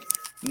gets like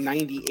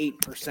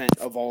 98%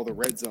 of all the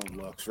red zone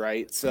looks,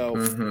 right?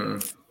 So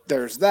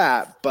there's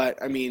that.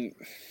 But, I mean,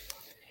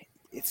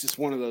 it's just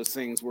one of those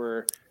things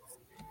where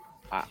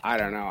I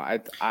don't know.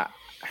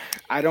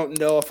 I don't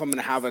know if I'm going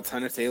to have a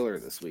ton of Taylor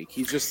this week.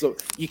 He's just so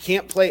 – you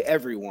can't play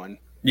everyone.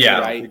 Yeah,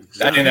 right?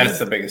 Exactly. I think that's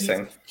the biggest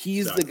thing.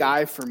 He's the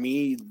guy for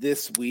me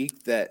this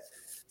week that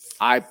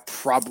I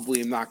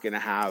probably am not going to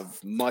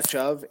have much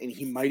of, and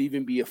he might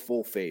even be a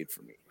full fade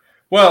for me.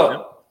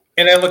 Well,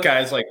 and I look at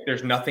it as like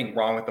there's nothing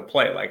wrong with the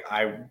play. Like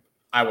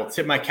I will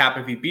tip my cap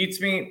if he beats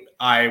me.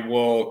 I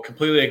will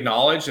completely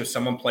acknowledge if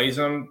someone plays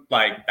him,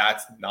 like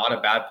that's not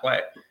a bad play.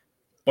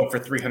 But for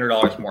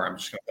 $300 more, I'm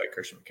just going to play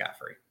Christian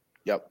McCaffrey.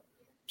 Yep.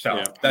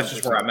 So that's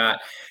just where I'm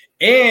at.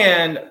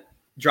 And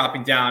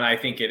dropping down, I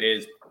think it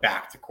is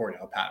back to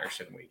Cordell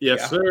Patterson week.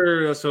 Yes,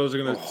 sir. That's what I was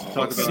going to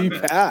talk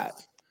about.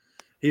 Pat.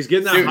 He's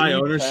getting that high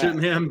ownership,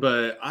 man,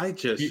 but I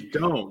just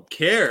don't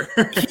care.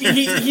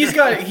 he's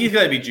got to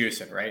be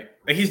juicing, right?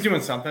 Like he's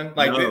doing something.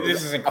 Like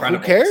this is incredible.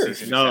 Who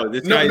cares? No,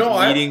 this guy's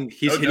hitting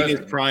his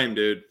prime,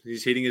 dude.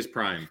 He's hitting his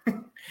prime.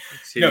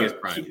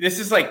 This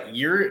is like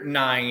year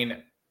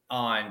 9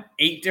 on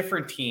 8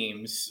 different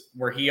teams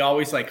where he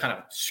always like kind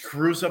of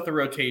screws up the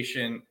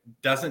rotation,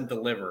 doesn't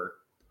deliver.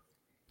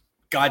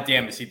 God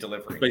damn, is he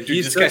delivering? But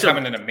this guy's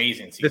having an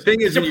amazing season. The thing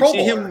is,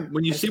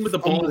 when you see him with the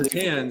ball in his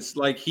hands,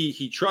 like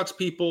he trucks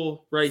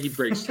people, right? He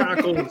breaks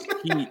tackles.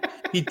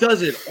 he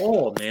does it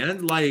all,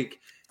 man. Like,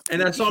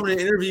 and I saw him in an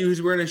interview.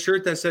 He's wearing a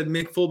shirt that said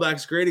 "Make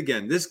fullbacks great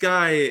again." This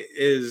guy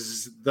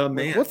is the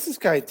man. What's this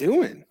guy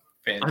doing?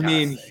 Fantastic. I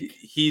mean,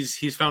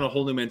 he's found a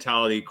whole new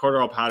mentality.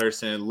 Cordell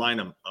Patterson, line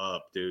him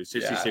up, dude.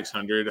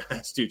 6,600.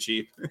 That's too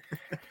cheap.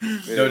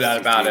 No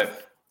doubt about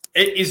it.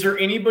 Is there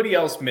anybody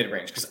else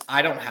mid-range? Because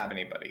I don't have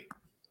anybody.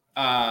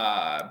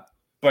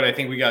 But I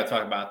think we got to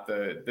talk about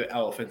the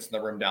elephants in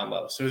the room down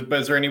low. So, but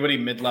is there anybody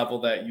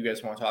mid-level that you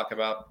guys want to talk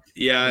about?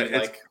 Yeah,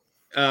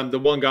 the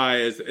one guy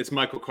it's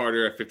Michael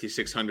Carter at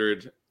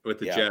 5,600 with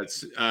the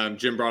Jets.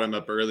 Jim brought him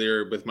up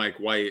earlier with Mike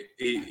White.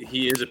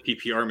 He is a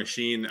PPR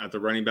machine at the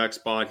running back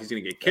spot. He's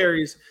going to get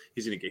carries.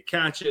 He's going to get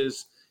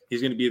catches.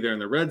 He's going to be there in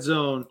the red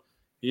zone.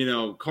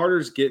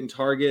 Carter's getting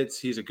targets.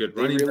 He's a good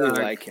running back. They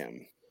really like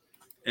him.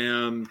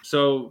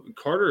 So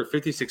Carter at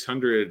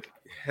 5,600.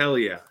 Hell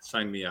yeah,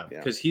 sign me up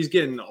because he's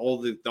getting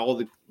all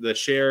the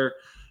share.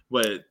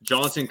 But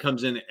Johnson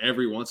comes in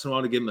every once in a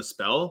while to give him a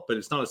spell, but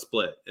it's not a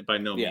split by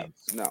no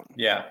means. No.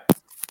 Yeah.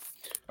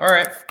 All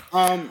right.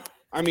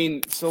 I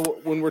mean, so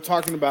when we're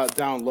talking about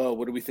down low,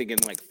 what are we thinking?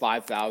 Like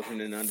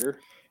 5,000 and under?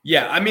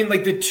 Yeah, I mean,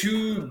 like the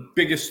two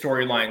biggest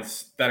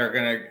storylines that are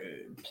going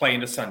to play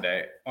into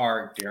Sunday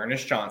are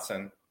Dearness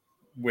Johnson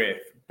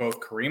with both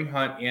Kareem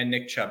Hunt and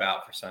Nick Chubb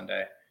out for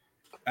Sunday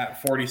at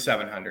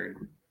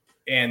 4,700.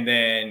 And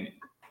then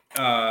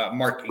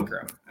Mark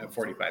Ingram at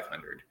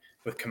 4,500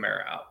 with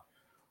Kamara out.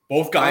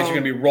 Both guys are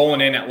going to be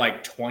rolling in at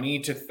like 20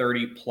 to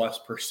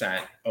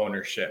 30+%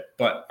 ownership,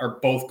 but are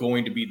both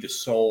going to be the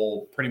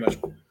sole pretty much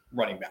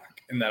running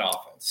back in that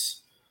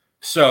offense.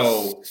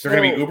 So they're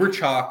going to be uber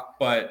chalk,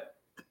 but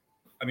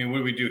I mean, what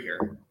do we do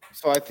here?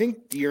 So I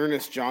think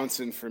Dearness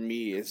Johnson for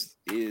me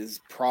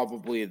is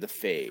probably the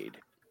fade.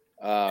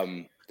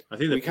 I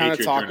think the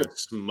Patriots are going to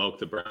smoke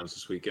the Browns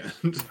this weekend.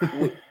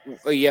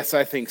 Yes,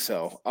 I think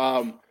so.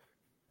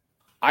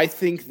 I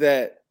think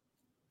that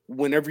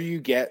whenever you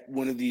get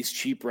one of these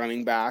cheap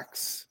running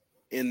backs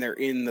and they're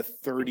in the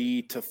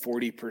 30 to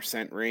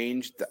 40%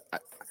 range,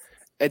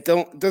 it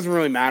doesn't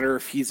really matter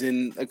if he's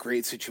in a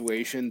great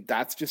situation.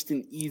 That's just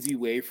an easy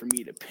way for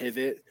me to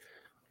pivot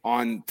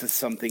on to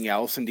something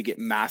else and to get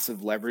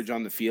massive leverage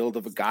on the field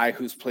of a guy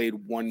who's played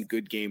one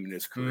good game in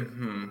his career.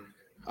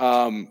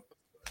 Mm-hmm.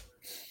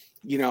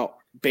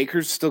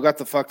 Baker's still got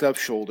the fucked up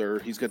shoulder.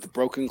 He's got the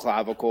broken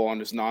clavicle on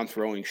his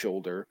non-throwing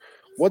shoulder.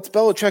 What's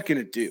Belichick going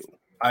to do?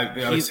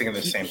 I was thinking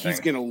the same thing. He's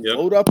going to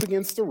load up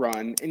against the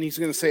run, and he's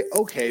going to say,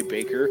 okay,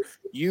 Baker,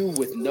 you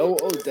with no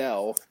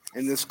Odell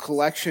and this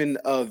collection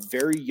of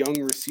very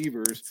young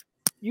receivers,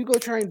 you go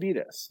try and beat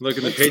us. Look,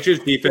 the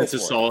Patriots defense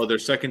is solid. Their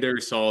secondary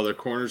is solid. Their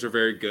corners are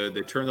very good.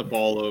 They turn the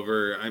ball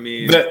over. I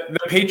mean, the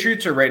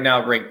Patriots are right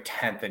now ranked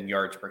 10th in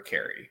yards per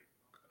carry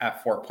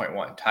at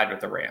 4.1, tied with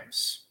the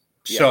Rams.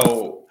 Yeah.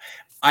 So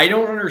I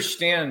don't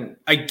understand.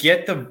 I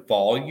get the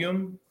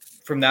volume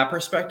from that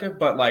perspective,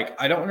 but like,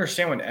 I don't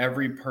understand when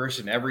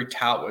every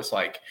tout was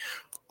like,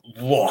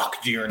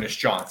 lock Dearness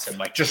Johnson,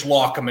 like just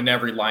lock him in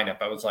every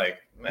lineup. I was like,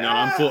 no,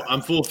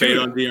 I'm full fade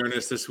on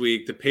Dearness this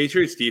week. The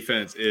Patriots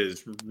defense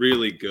is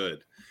really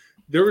good.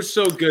 They were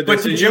so good.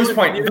 But to Jim's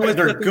point,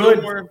 they're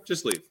good.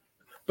 Just leave.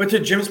 But to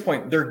Jim's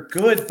point, they're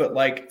good, but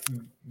like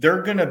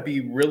they're gonna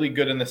be really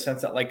good in the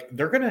sense that like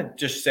they're gonna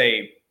just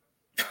say,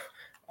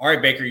 all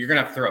right, Baker, you're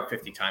gonna have to throw up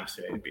 50 times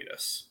today to beat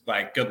us.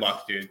 Like, good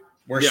luck, dude.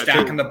 We're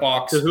stacking the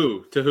box. To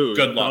who?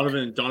 Good luck.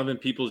 Donovan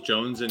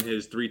Peoples-Jones and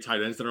his 3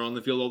 tight ends that are on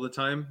the field all the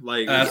time.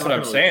 Like, that's what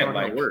I'm saying.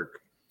 Like,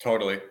 work.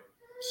 Totally.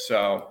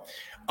 So,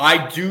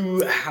 I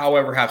do,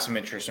 however, have some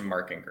interest in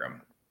Mark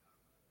Ingram.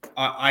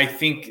 I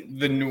think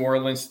the New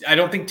Orleans – I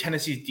don't think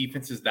Tennessee's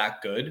defense is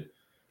that good.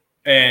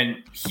 And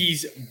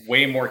he's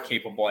way more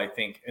capable, I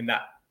think, in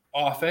that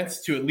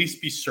offense to at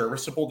least be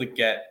serviceable to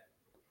get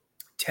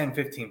 10,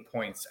 15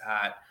 points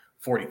at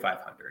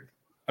 4,500.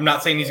 I'm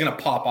not saying he's going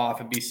to pop off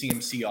and be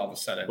CMC all of a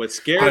sudden. What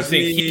scares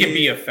me, he can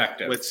be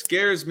effective. What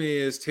scares me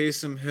is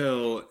Taysom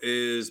Hill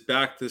is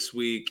back this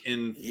week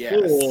in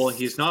full.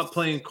 He's not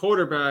playing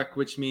quarterback,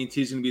 which means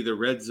he's going to be the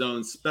red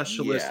zone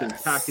specialist in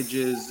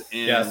packages.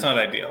 And yeah, it's not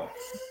ideal.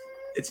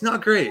 It's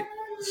not great.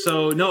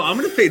 So, no, I'm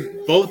going to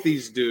fade both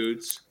these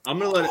dudes. I'm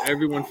going to let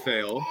everyone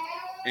fail,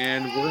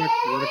 and we're going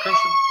to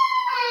crush them.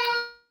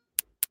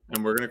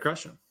 And we're going to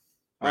crush them.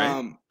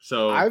 Right?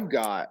 So I've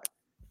got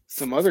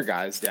some other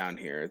guys down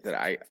here that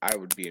I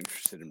would be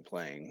interested in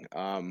playing.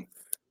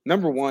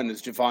 Number one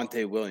is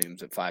Javonte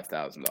Williams at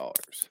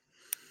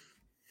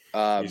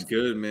 $5,000. He's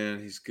good, man.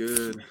 He's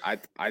good.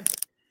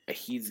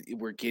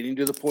 We're getting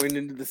to the point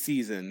into the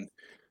season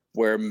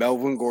where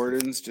Melvin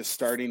Gordon's just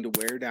starting to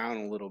wear down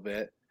a little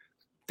bit.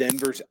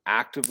 Denver's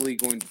actively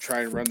going to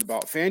try and run the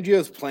ball.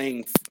 Fangio's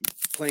playing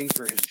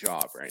for his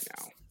job right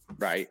now,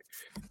 right?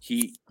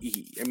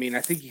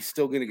 I think he's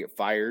still going to get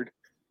fired,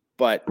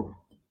 but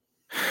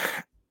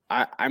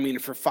I mean,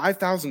 for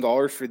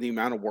 $5,000 for the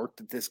amount of work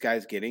that this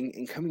guy's getting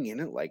and coming in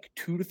at like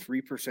 2 to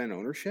 3%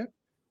 ownership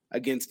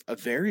against a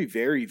very,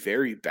 very,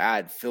 very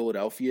bad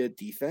Philadelphia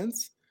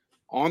defense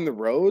on the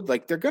road,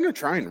 like they're going to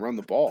try and run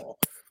the ball.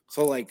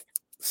 So like,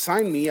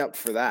 sign me up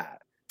for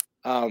that.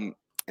 And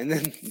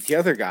then the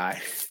other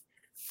guy,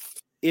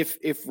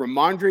 if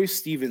Ramondre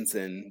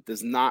Stevenson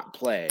does not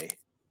play,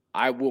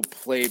 I will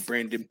play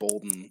Brandon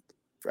Bolden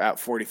at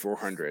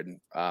 4,400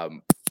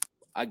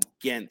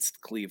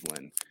 against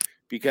Cleveland.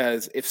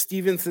 Because if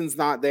Stevenson's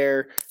not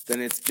there,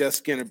 then it's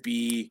just going to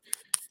be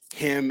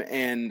him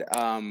and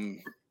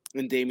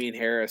Damian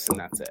Harris, and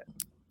that's it.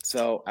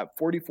 So at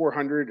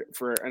 4,400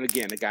 and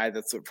again, a guy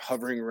that's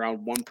hovering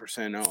around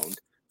 1% owned,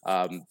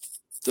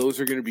 those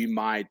are going to be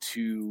my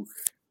 2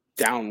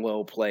 down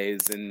low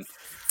plays. And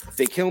if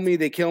they kill me,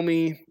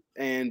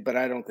 but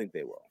I don't think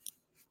they will.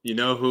 You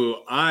know who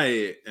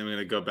I am going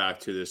to go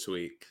back to this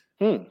week?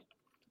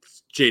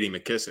 J.D.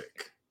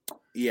 McKissic.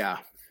 Yeah.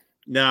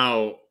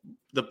 Now,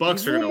 the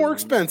Bucs are a little more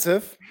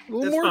expensive. A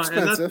little more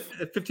expensive.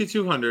 At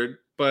 5,200,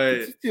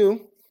 but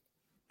 52.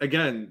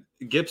 Again,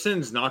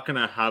 Gibson's not going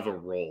to have a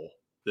role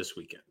this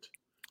weekend.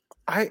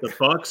 The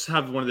Bucs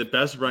have one of the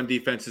best run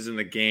defenses in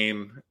the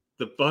game.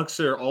 The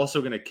Bucs are also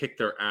going to kick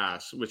their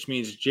ass, which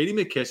means J.D.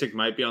 McKissic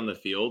might be on the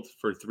field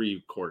for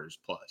 3 quarters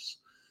plus.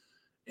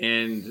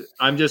 And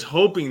I'm just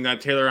hoping that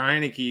Taylor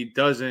Heineke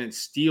doesn't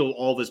steal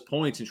all of his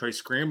points and try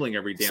scrambling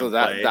every damn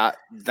play.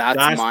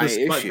 That's my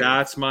issue.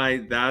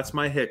 That's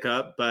my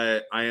hiccup.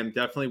 But I am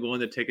definitely willing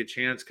to take a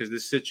chance because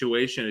this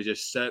situation is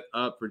just set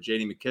up for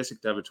J.D.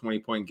 McKissic to have a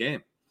 20-point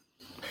game.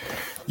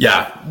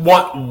 Yeah.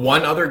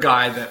 One other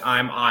guy that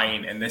I'm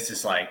eyeing, and this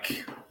is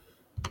like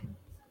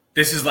a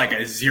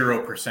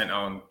 0%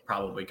 owned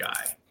probably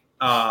guy.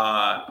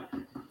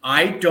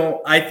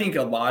 I think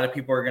a lot of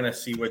people are going to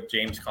see what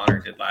James Conner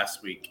did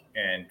last week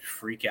and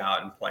freak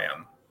out and play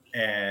him.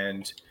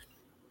 And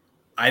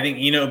I think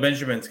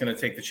Benjamin's going to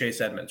take the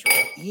Chase Edmonds role.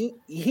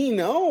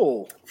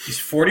 He's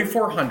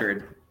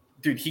 4,400.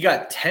 Dude, he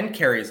got 10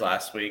 carries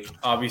last week.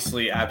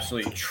 Obviously,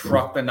 absolutely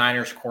trucked the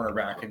Niners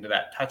cornerback into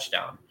that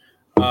touchdown.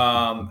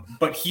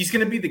 But he's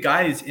going to be the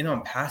guy who's in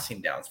on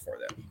passing downs for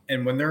them.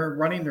 And when they're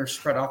running their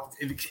spread off,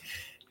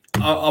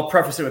 I'll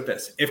preface it with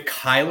this. If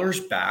Kyler's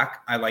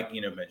back, I like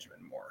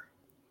Benjamin more.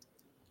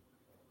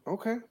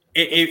 Okay.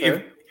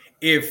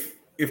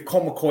 If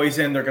Colt McCoy's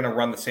in, they're going to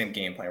run the same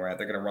game plan, right?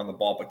 They're going to run the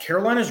ball. But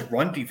Carolina's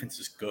run defense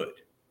is good.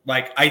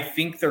 Like, I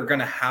think they're going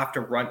to have to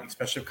run,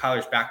 especially if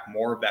Kyler's back,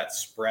 more of that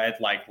spread,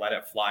 like let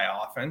it fly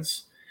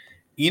offense.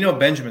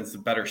 Benjamin's the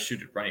better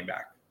suited running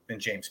back than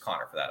James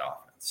Conner for that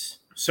offense.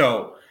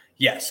 So,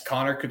 yes,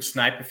 Conner could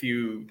snipe a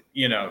few,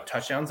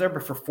 touchdowns there.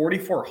 But for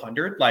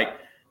 4,400, like,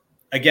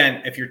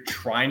 again, if you're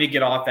trying to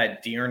get off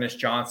that Dearness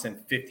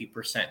Johnson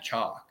 50%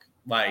 chalk,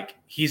 like,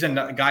 he's a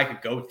guy who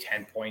could go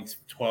 10 points,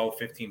 12,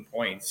 15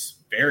 points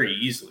very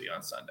easily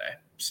on Sunday.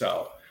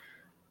 So,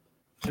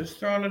 just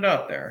throwing it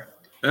out there.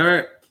 All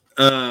right.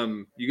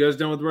 You guys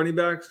done with running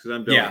backs? Because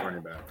I'm done with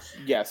running backs.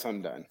 Yes,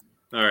 I'm done.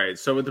 All right.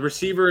 So with the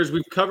receivers,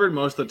 we've covered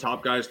most of the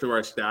top guys through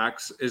our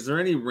stacks. Is there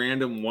any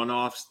random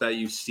one-offs that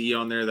you see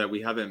on there that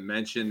we haven't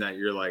mentioned that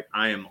you're like,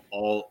 I am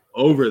all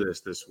over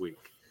this week?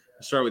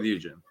 Let's start with you,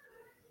 Jim.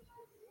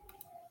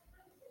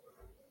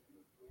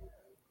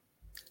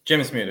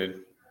 Jim is muted.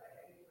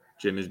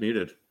 Jim is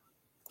muted.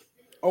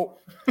 Oh,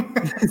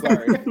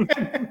 sorry.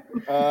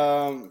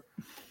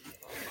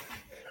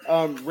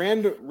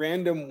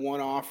 Random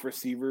one-off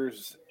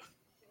receivers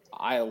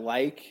I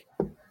like.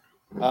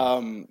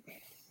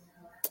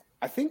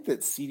 I think that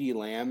CeeDee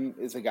Lamb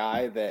is a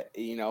guy that,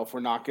 if we're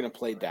not going to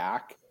play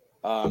Dak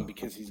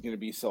because he's going to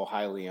be so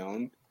highly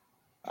owned,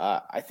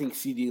 I think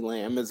CeeDee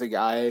Lamb is a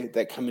guy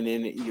that coming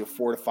in at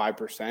 4 to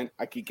 5%,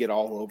 I could get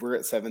all over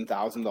at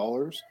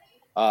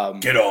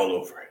 $7,000. Get all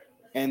over it.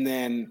 And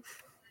then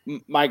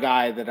my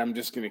guy that I'm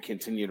just going to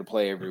continue to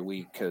play every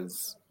week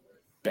because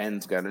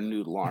Ben's got a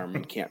noodle arm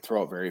and can't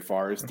throw it very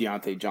far is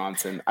Deontay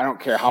Johnson. I don't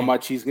care how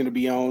much he's going to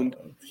be owned.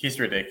 He's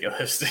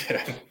ridiculous,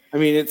 dude. I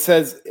mean, it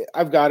says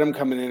I've got him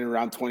coming in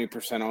around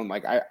 20% owned.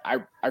 Like,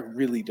 I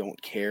really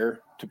don't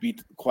care, to be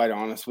quite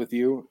honest with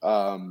you.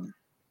 And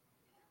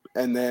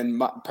then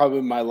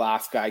probably my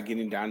last guy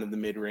getting down to the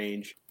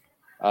mid-range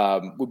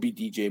would be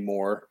DJ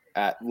Moore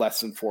at less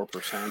than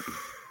 4%.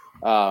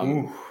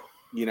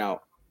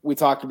 We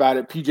talked about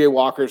it. PJ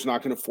Walker's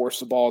not going to force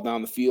the ball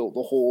down the field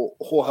the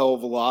whole hell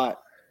of a lot.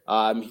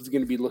 He's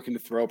going to be looking to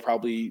throw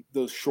probably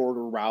those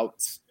shorter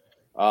routes.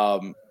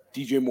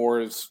 DJ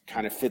Moore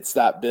kind of fits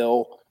that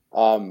bill.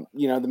 The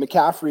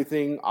McCaffrey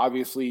thing,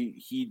 obviously,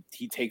 he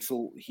takes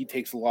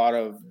a lot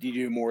of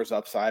DJ Moore's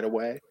upside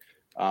away.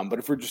 But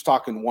if we're just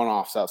talking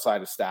one-offs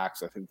outside of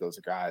stacks, I think those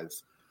are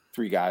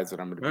three guys that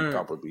I'm going to be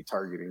probably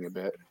targeting a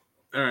bit.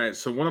 All right,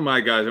 so one of my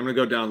guys, I'm going to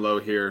go down low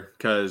here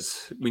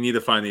because we need to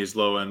find these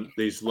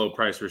low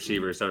price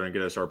receivers that are going to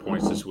get us our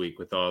points this week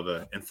with all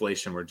the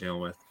inflation we're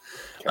dealing with.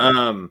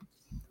 Okay.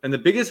 And the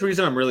biggest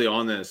reason I'm really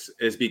on this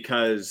is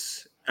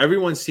because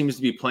everyone seems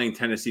to be playing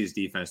Tennessee's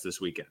defense this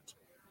weekend.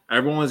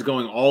 Everyone's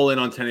going all in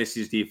on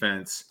Tennessee's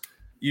defense.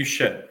 You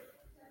should.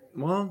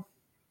 Well,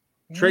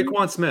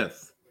 Traquan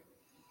Smith.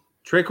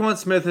 Traquan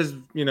Smith has,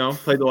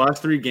 played the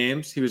last 3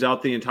 games. He was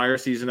out the entire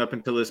season up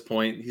until this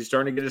point. He's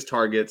starting to get his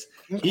targets.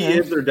 Okay. He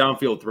is their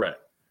downfield threat.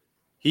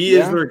 He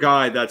is their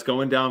guy that's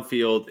going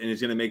downfield and is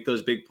going to make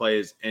those big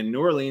plays. And New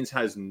Orleans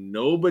has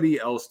nobody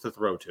else to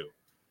throw to.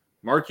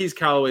 Marquise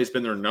Callaway's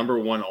been their number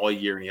 1 all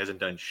year, and he hasn't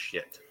done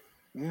shit.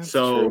 Yeah,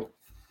 so true.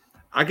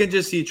 I can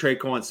just see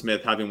Traquan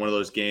Smith having one of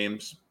those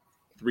games,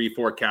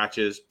 3-4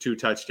 catches, 2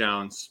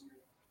 touchdowns,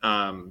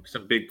 some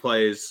big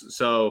plays.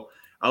 So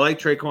I like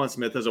Traquan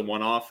Smith as a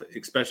one-off,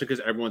 especially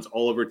because everyone's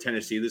all over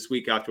Tennessee this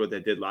week after what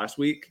they did last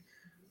week.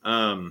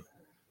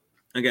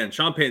 Again,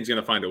 Sean Payton's going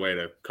to find a way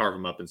to carve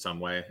him up in some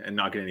way and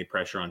not get any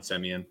pressure on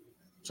Simeon.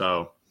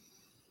 So,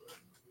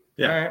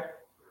 yeah.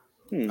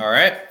 All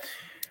right.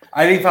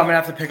 I think I'm going to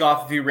have to pick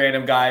off a few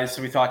random guys.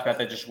 So we talked about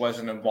that just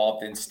wasn't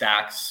involved in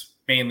stacks.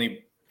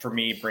 Mainly for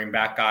me, bring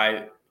back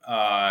guy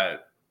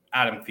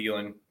Adam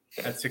Thielen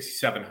at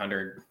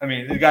 6,700. I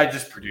mean, the guy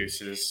just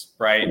produces,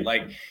 right?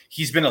 Like,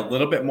 he's been a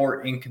little bit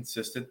more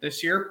inconsistent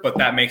this year, but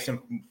that makes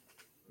him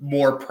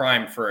more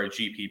primed for a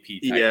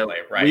GPP type play,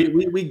 right?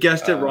 We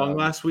guessed it wrong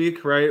last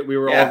week, right? We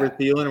were all over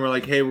Thielen, and we're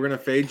like, hey, we're going to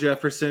fade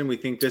Jefferson. We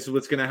think this is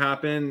what's going to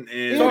happen.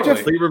 And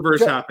complete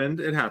reverse happened.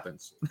 It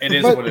happens. It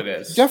is what it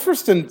is.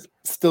 Jefferson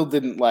still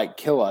didn't,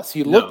 kill us.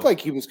 He looked like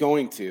he was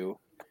going to.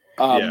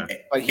 But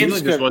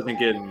Thielen just wasn't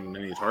getting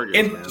any targets.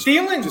 And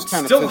Thielen just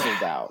kind of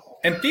fizzled out.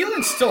 And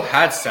Thielen still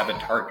had 7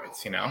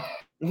 targets,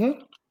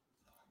 Mm-hmm.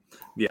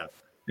 Yeah,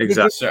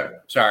 exactly.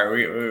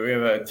 Sorry, we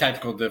have a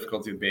technical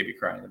difficulty with baby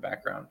crying in the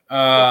background.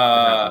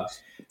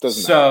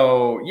 Doesn't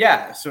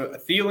matter. So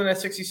Thielen at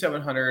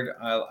 6,700,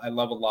 I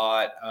love a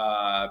lot.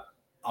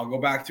 I'll go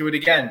back to it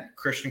again.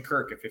 Christian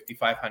Kirk at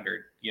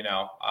 5,500.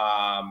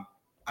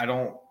 I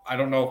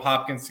don't know if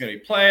Hopkins is going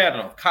to play. I don't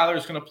know if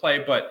Kyler's going to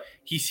play, but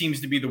he seems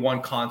to be the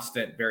one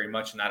constant very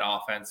much in that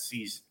offense.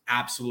 He's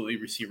absolutely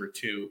receiver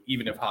 2,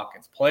 even if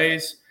Hopkins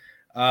plays.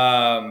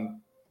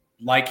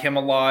 Like him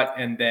a lot.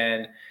 And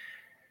then,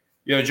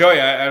 Joey,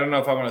 I don't know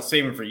if I want to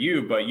save him for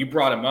you, but you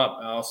brought him up.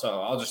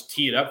 Also, I'll just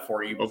tee it up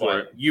for you.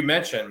 You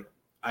mentioned,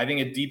 I think,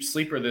 a deep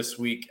sleeper this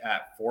week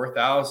at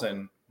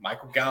 4,000.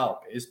 Michael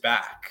Gallup is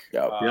back.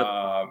 Yep.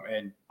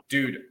 And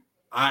dude,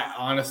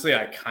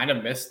 I kind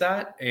of missed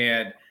that.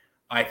 And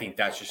I think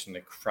that's just an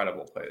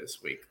incredible play this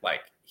week.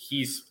 Like,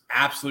 he's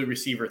absolute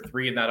receiver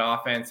 3 in that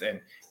offense.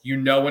 And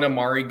when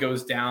Amari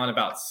goes down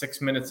about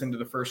 6 minutes into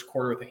the first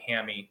quarter with a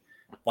hammy,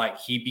 like,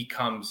 he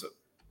becomes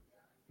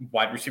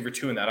wide receiver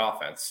 2 in that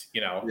offense,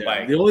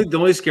 like the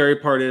only scary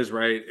part is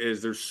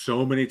there's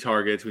so many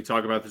targets. We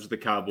talk about this with the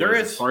Cowboys.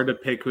 It's hard to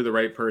pick who the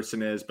right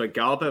person is, but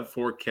Gallup at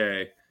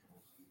 4K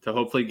to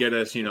hopefully get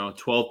us,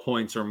 12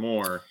 points or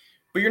more.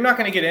 But you're not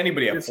going to get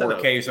anybody at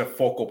 4K as a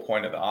focal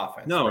point of the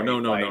offense.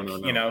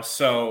 No.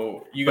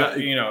 So you got,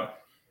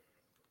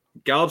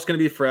 Gallup's going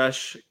to be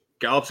fresh.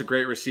 Gallup's a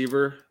great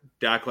receiver.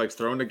 Dak likes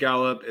throwing to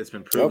Gallup. It's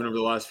been proven over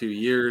the last few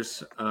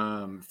years.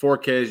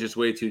 4K is just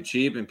way too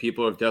cheap, and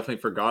people have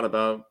definitely forgot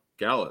about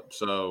Gallup.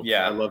 So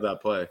I love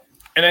that play.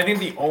 And I think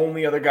the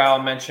only other guy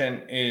I'll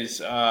mention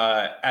is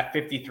at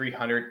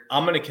 5,300.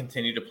 I'm going to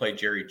continue to play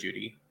Jerry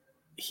Jeudy.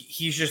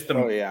 He's just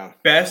the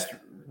best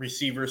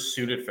receiver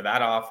suited for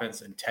that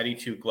offense, and Teddy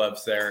 2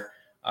 gloves there.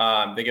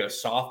 They get a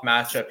soft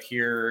matchup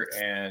here,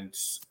 and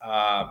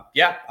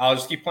I'll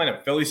just keep playing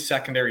him. Philly's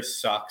secondary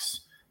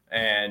sucks.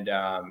 And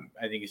I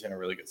think he's in a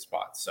really good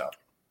spot. So,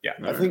 yeah.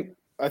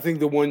 I think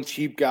the one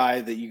cheap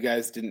guy that you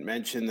guys didn't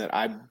mention that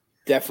I'm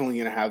definitely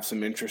going to have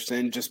some interest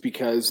in, just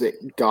because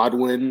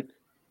Godwin,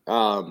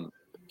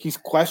 he's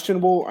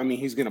questionable. I mean,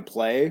 he's going to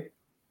play.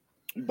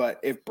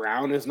 But if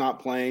Brown is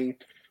not playing,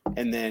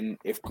 and then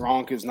if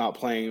Gronk is not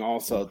playing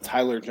also,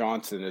 Tyler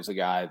Johnson is a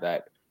guy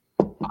that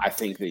I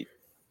think that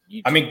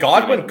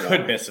Godwin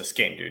could miss this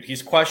game, dude.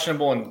 He's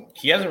questionable, and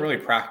he hasn't really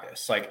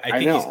practiced. Like, I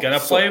think he's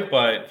gonna play,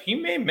 but he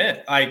may miss.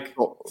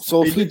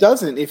 So if he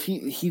doesn't, if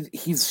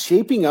he's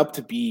shaping up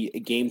to be a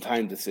game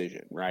time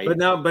decision, right? But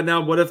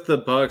now, what if the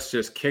Bucs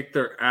just kick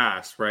their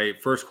ass, right?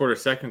 First quarter,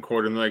 second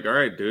quarter, and they're like, all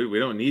right, dude, we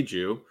don't need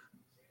you,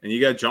 and you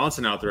got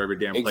Johnson out there every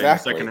damn play in the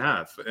second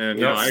half.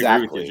 And I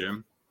agree with you,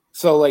 Jim.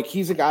 So like,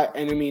 he's a guy,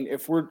 and I mean,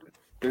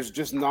 there's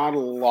just not a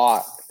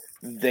lot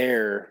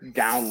there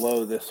down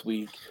low this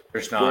week.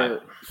 There's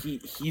not.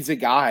 He's a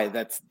guy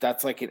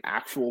that's like an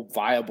actual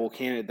viable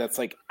candidate that's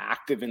like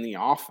active in the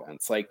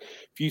offense. Like,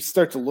 if you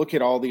start to look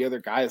at all the other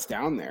guys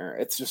down there,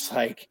 it's just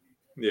like,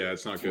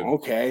 it's not good.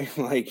 Okay,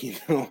 like,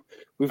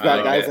 we've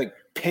got guys like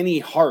Penny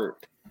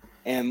Hart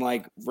and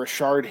like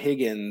Rashard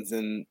Higgins,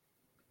 and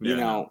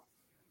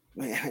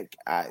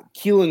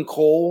Keelan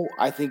Cole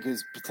I think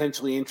is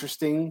potentially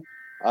interesting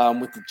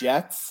with the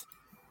Jets,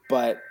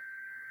 but.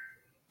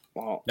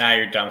 Well, now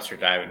you're dumpster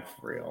diving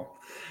for real.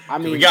 I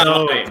mean, we got a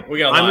lot.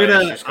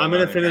 I'm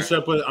gonna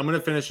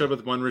finish up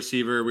with one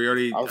receiver. We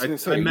already. I was gonna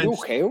say, are you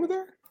okay over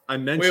there? I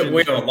mentioned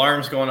we have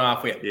alarms going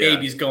off. We have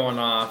babies going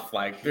off.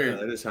 Like,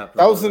 that is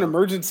happening. That was an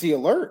emergency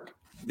alert.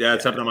 Yeah,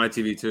 it's happening on my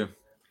TV too.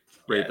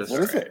 Rapist.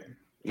 What is it?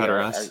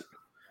 Pederast.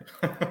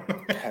 We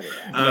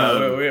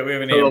have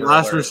an the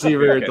last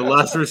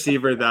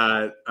receiver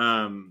that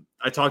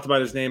I talked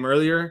about his name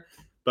earlier,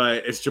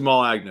 but it's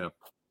Jamal Agnew.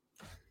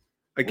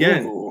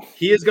 Again,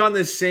 he has gotten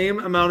the same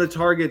amount of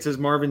targets as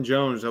Marvin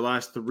Jones the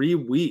last 3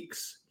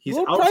 weeks. He's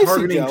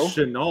out-targeting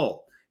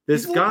Chenault.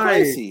 This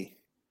guy,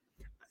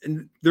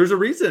 and there's a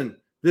reason.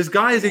 This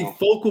guy is a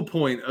focal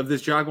point of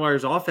this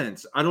Jaguars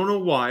offense. I don't know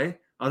why.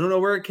 I don't know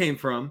where it came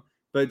from,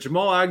 but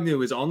Jamal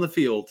Agnew is on the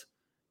field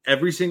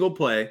every single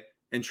play,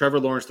 and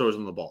Trevor Lawrence throws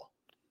him the ball.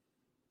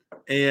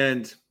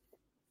 And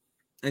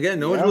again,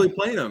 no one's really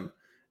playing him.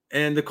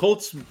 And the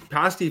Colts'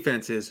 pass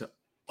defense is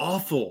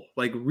awful,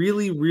 like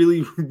really,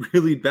 really,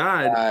 really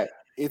bad.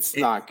 It's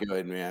not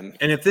good, man.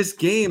 And if this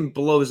game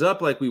blows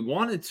up like we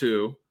want it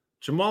to,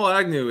 Jamal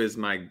Agnew is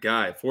my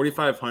guy.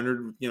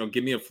 4,500,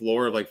 give me a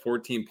floor of like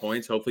 14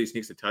 points. Hopefully he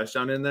sneaks a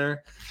touchdown in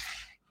there.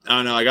 I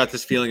don't know. I got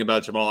this feeling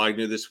about Jamal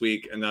Agnew this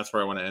week, and that's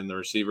where I want to end the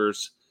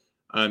receivers.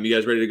 You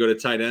guys ready to go to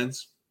tight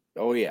ends?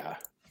 Oh, yeah.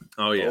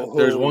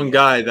 There's one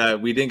guy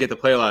that we didn't get to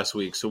play last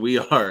week, so we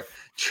are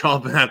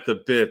chomping at the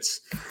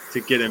bits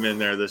to get him in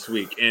there this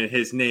week, and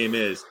his name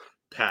is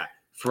Pat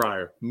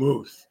Fryer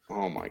Muth.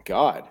 Oh my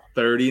God.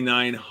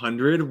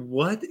 3,900.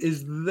 What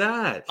is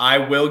that? I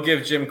will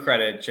give Jim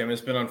credit. Jim has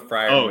been on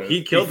Fryer. Oh,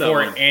 he killed that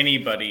one.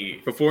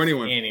 Before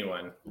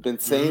anyone. Been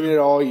saying it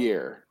all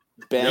year.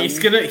 He's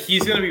gonna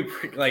be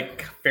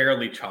like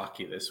fairly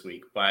chalky this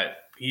week, but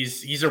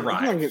he's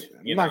arrived.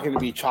 He's not gonna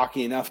be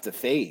chalky enough to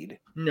fade.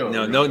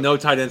 No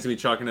tight ends to be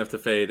chalky enough to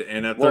fade.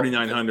 And at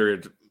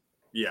 3,900,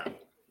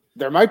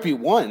 there might be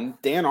one.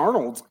 Dan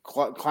Arnold's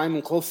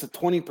climbing close to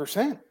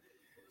 20%.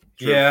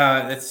 True.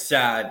 Yeah, it's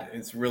sad.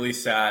 It's really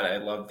sad. I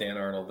love Dan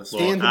Arnold this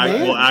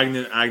well,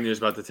 Agnew's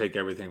about to take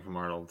everything from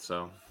Arnold,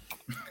 so.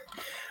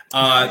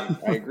 I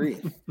agree.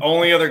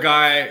 Only other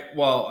guy,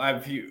 well, I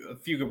have a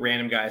few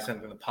random guys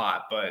sent in the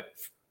pot, but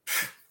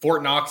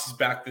Fort Knox is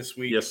back this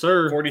week. Yes,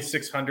 sir.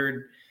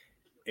 4,600.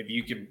 If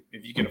you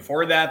can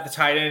afford that, the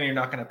tight end, you're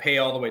not going to pay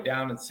all the way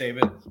down and save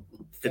it.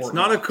 It's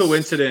not a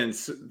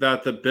coincidence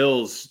that the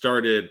Bills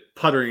started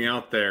puttering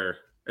out there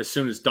as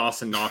soon as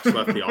Dawson Knox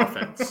left the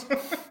offense.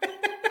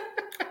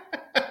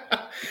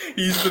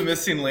 He's the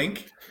missing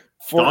link.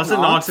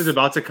 Dawson Knox is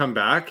about to come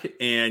back,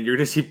 and you're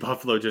going to see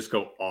Buffalo just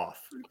go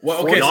off.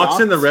 Well, okay, Knox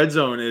in the red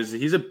zone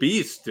he's a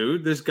beast,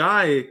 dude. This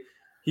guy,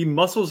 he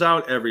muscles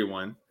out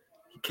everyone.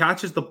 He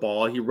catches the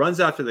ball. He runs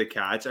after the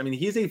catch. I mean,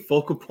 he's a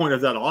focal point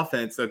of that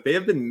offense that they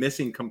have been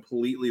missing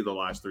completely the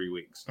last 3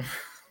 weeks.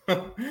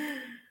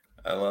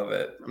 I love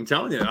it. I'm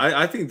telling you,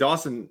 I think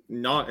Dawson.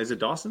 Is it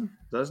Dawson?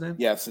 Is that his name?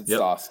 Yes, it's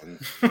Dawson.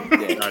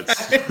 Yeah.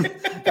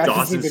 I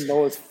doesn't even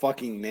know his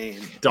fucking name.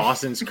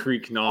 Dawson's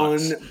Creek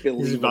Knox.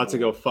 Unbelievable. He's about to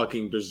go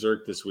fucking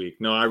berserk this week.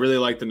 No, I really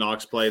like the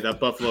Knox play. That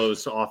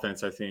Buffalo's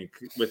offense, I think,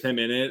 with him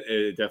in it,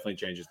 it definitely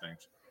changes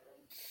things.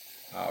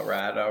 All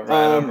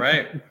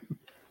right.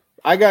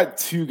 I got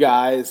 2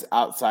 guys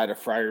outside of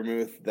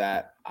Freiermuth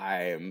that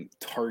I am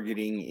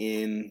targeting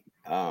in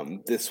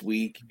this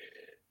week.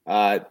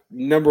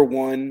 Number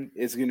 1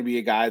 is going to be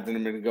a guy that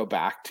I'm going to go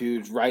back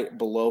to right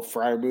below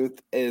Freiermuth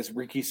is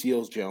Ricky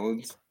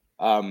Seals-Jones.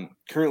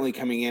 Currently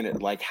coming in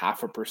at like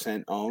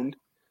 0.5% owned.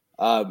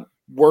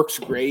 Works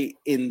great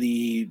in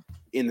the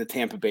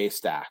Tampa Bay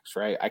stacks,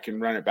 right? I can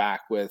run it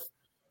back with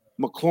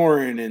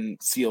McLaurin and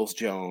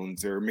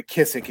Seals-Jones or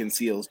McKissick and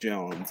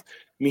Seals-Jones.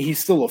 I mean, he's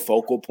still a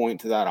focal point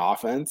to that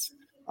offense.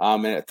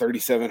 And at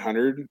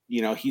 3,700,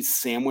 he's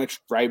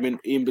sandwiched right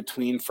in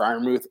between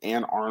Freiermuth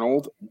and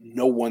Arnold.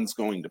 No one's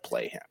going to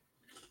play him.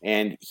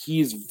 And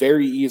he's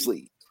very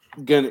easily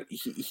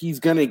he's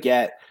gonna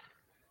get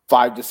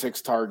 5 to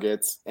 6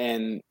 targets.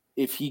 And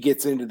if he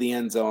gets into the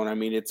end zone, I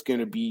mean,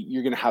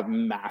 you're going to have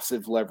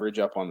massive leverage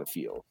up on the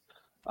field.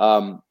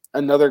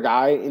 Another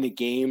guy in a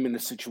game, in a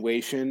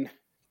situation,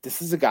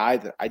 this is a guy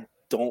that I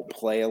don't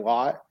play a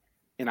lot.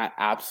 And I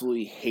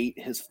absolutely hate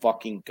his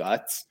fucking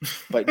guts.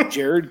 But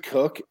Jared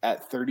Cook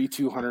at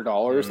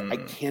 $3,200, I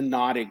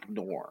cannot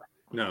ignore.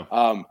 No.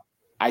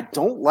 I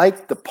don't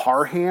like the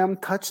Parham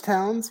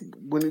touchdowns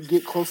when you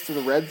get close to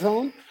the red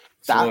zone.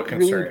 That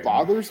really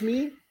bothers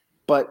me.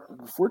 But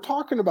if we're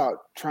talking about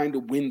trying to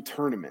win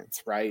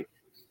tournaments, right?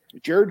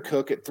 Jared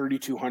Cook at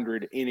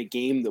 3,200 in a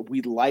game that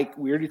we like,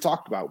 we already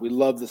talked about. We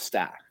love the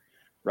stack,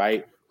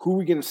 right? Who are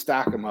we going to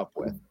stack him up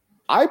with?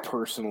 I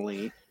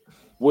personally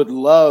would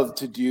love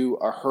to do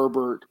a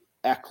Herbert,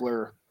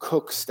 Eckler,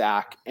 Cook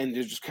stack and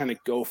to just kind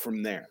of go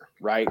from there,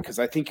 right? Because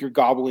I think you're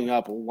gobbling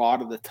up a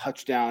lot of the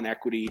touchdown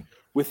equity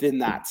within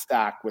that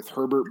stack with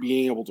Herbert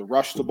being able to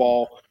rush the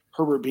ball,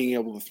 Herbert being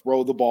able to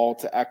throw the ball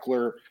to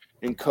Eckler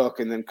and Cook,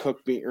 and then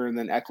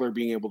Eckler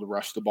being able to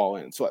rush the ball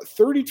in. So at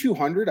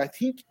 3,200, I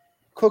think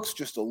Cook's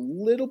just a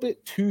little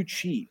bit too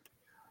cheap.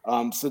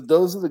 So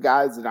those are the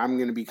guys that I'm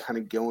going to be kind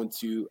of going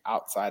to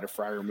outside of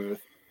Freiermuth.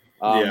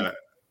 I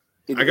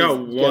got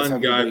one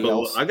guy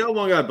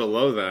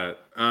below that.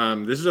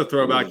 This is a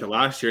throwback to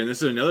last year, and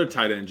this is another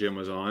tight end Jim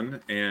was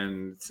on,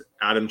 and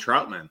Adam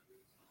Troutman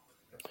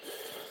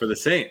for the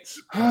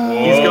Saints.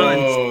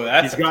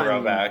 That's a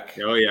throwback.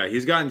 Oh, yeah.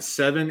 He's gotten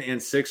 7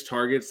 and 6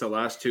 targets the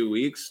last 2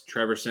 weeks.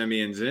 Trevor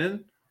Simeon's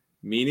in,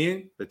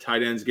 meaning the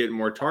tight end's getting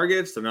more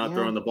targets. They're not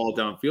throwing the ball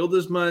downfield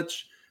as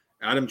much.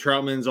 Adam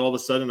Troutman's all of a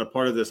sudden a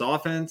part of this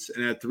offense,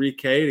 and at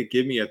 $3K to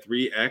give me a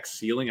 3X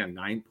ceiling at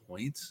 9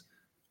 points.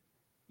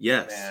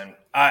 Yes.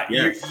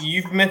 Man,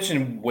 you've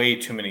mentioned way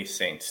too many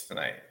Saints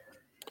tonight.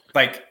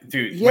 Like,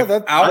 dude,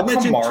 without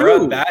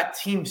Kamara, that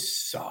team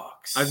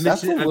sucks. I've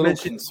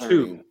mentioned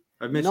 2.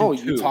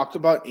 You talked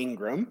about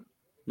Ingram.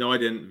 No, I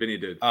didn't. Vinny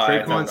did.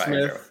 Traquan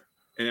Smith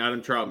and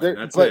Adam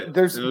Troutman. But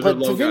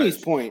to Vinny's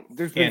point,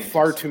 there's been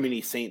far too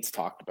many Saints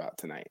talked about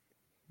tonight.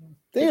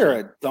 They are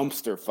a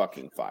dumpster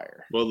fucking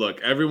fire. Well,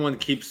 look, everyone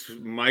keeps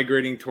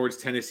migrating towards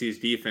Tennessee's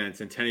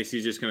defense, and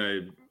Tennessee's just going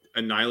to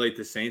annihilate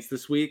the Saints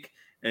this week.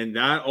 And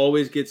that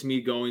always gets me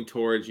going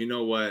towards, you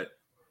know what,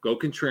 go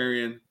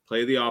contrarian,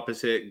 play the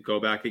opposite, go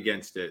back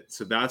against it.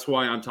 So that's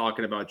why I'm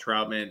talking about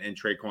Troutman and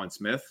Traquan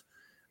Smith.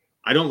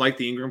 I don't like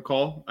the Ingram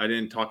call. I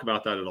didn't talk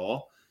about that at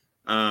all.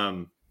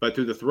 But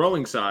through the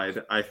throwing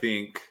side, I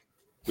think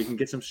we can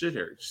get some shit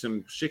here.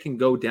 Some shit can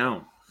go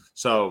down.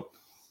 So,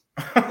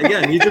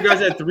 again, these are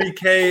guys at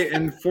 3K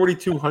and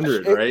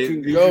 4,200,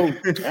 right?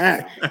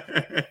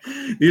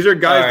 These are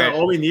guys that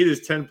all we need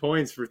is 10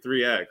 points for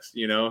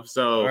 3X,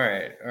 So, all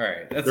right.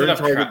 That's they're in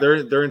target.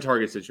 They're in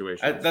target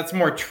situation. That's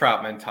more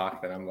Troutman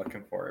talk that I'm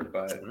looking for.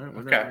 But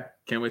okay,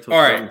 can't wait till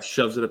someone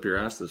shoves it up your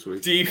ass this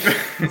week.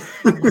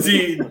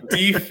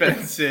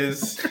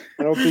 Defenses.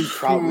 I don't think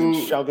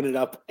Troutman's shoving it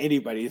up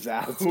anybody's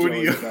ass. Who do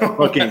you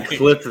fucking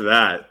clip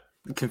that?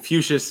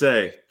 Confucius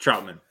say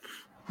Troutman.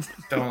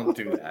 Don't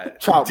do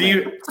that.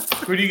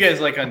 Who do you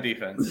guys like on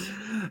defense?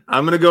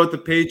 I'm going to go with the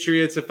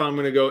Patriots if I'm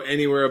going to go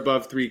anywhere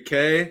above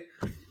 3K.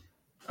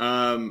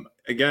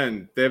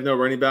 Again, they have no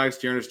running backs.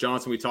 Dearness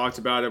Johnson, we talked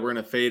about it. We're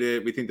going to fade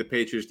it. We think the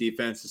Patriots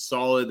defense is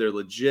solid. They're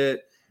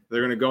legit. They're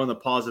going to go in the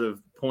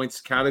positive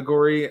points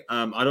category.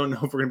 I don't know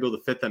if we're going to be able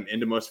to fit them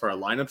into most of our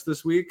lineups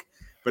this week,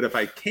 but if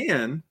I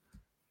can,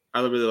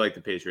 I really like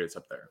the Patriots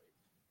up there.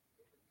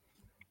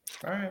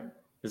 All right.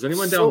 Is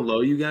anyone down low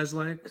you guys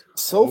like?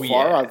 So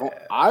far,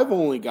 I've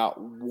only got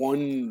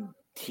one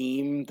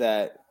team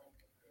that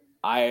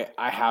I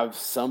have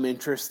some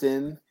interest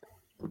in.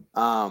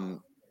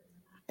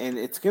 And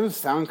it's going to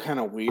sound kind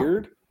of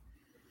weird,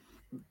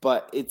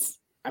 but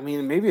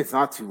maybe it's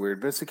not too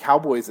weird, but it's the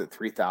Cowboys at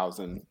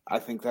 3,000. I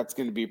think that's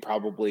going to be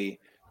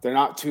they're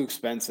not too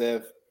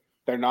expensive.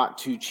 They're not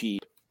too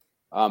cheap.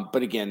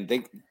 But again,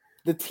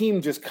 the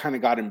team just kind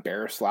of got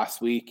embarrassed last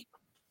week.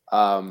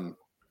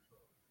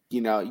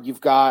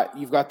 You've got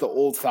the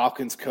old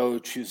Falcons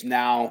coach who's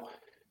now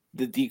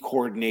the D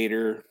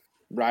coordinator,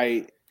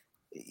 right?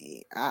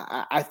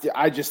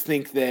 I just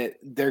think that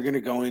they're going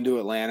to go into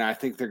Atlanta. I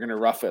think they're going to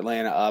rough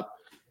Atlanta up.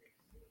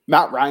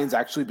 Matt Ryan's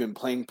actually been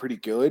playing pretty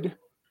good,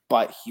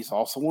 but he's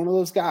also one of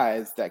those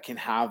guys that can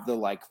have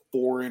the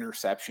 4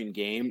 interception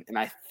game. And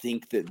I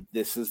think that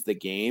this is the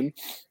game.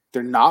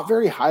 They're not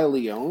very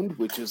highly owned,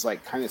 which is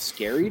kind of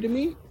scary to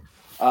me.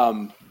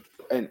 What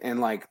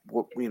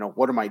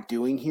am I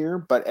doing here?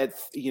 But at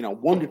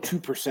 1 to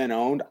 2%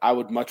 owned, I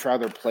would much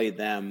rather play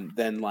them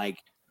than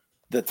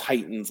the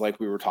Titans, like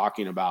we were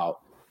talking about,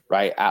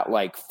 right, at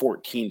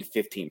 14 to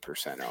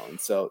 15% owned.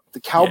 So the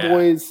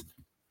Cowboys,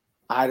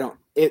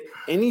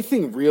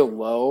 anything real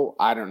low,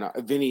 I don't know.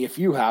 Vinny, if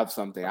you have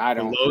something, I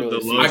don't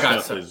I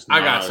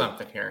got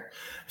something here.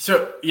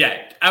 So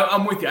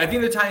I'm with you. I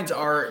think the Titans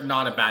are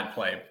not a bad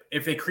play.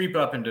 If they creep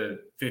up into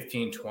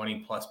 15,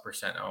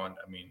 20+% owned,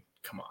 I mean,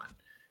 come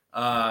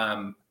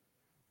on.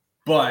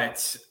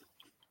 But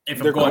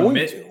if I'm going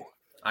mid,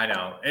 I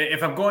know.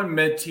 If I'm going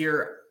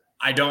mid-tier,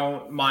 I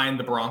don't mind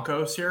the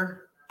Broncos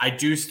here. I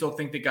do still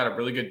think they got a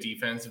really good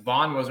defense.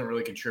 Vaughn wasn't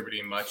really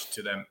contributing much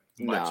to them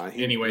when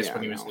he was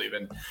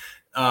leaving.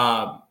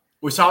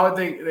 We saw what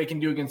they can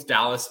do against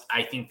Dallas.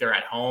 I think they're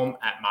at home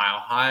at Mile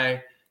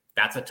High.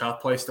 That's a tough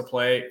place to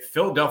play.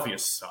 Philadelphia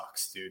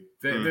sucks, dude.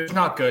 They're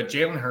not good.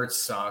 Jalen Hurts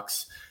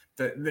sucks.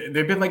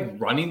 They've been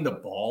running the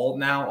ball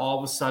now all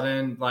of a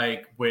sudden,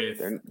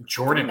 with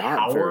Jordan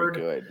Howard.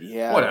 Good.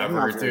 Yeah,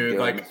 whatever,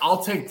 dude.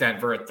 I'll take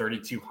Denver at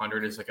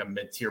 3,200 as a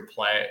mid-tier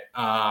play.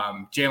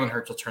 Jalen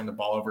Hurts will turn the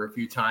ball over a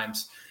few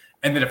times,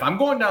 and then if I'm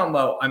going down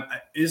low,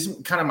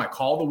 isn't kind of my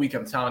call of the week.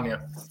 I'm telling you,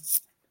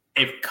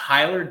 if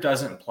Kyler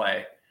doesn't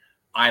play,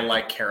 I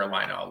like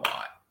Carolina a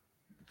lot.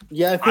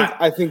 Yeah,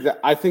 I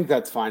think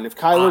that's fine. If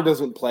Kyler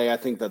doesn't play, I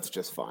think that's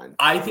just fine.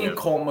 I think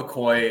Colt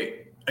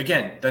McCoy.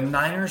 Again, the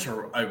Niners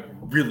are a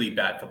really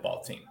bad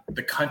football team.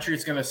 The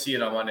country's going to see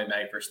it on Monday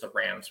night versus the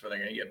Rams where they're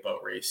going to get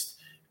boat raced.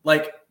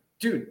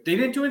 Dude, they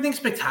didn't do anything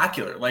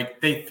spectacular.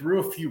 They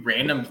threw a few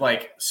random,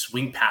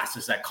 swing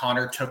passes that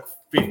Connor took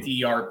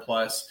 50-yard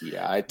plus.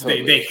 Yeah, I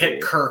totally They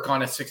hit Kirk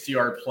on a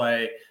 60-yard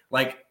play.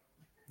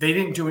 They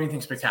didn't do anything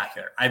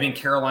spectacular. I think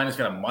Carolina's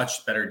got a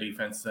much better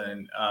defense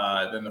than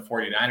the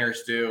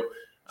 49ers do.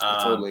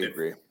 I totally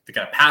agree. They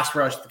got a pass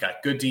rush. They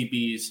got good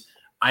DBs.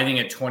 I think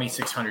at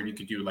 2,600, you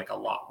could do a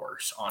lot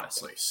worse,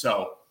 honestly.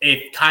 So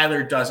if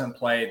Kyler doesn't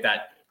play,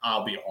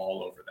 I'll be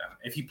all over them.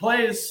 If he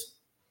plays,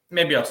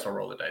 maybe I'll still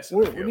roll the dice.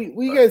 What do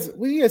you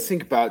guys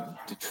think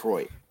about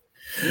Detroit?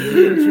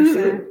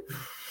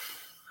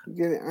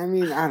 I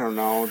mean, I don't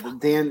know.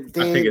 Dan,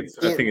 I think it's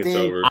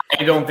over.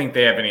 I don't think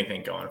they have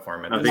anything going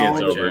for them. I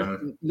think it's over.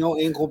 No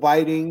ankle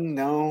biting.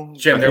 No.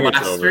 Jim, their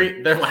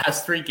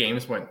last three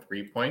games went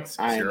 3 points,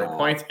 0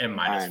 points, and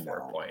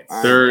 -4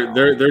 points.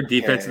 Their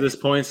defense at this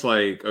point's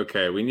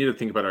okay, we need to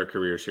think about our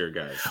careers here,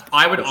 guys.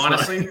 I would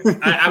honestly,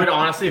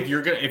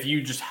 if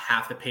you just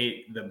have to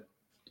pay the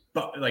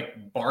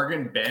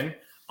bargain bin,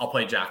 I'll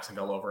play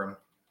Jacksonville over him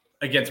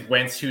against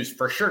Wentz, who's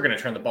for sure going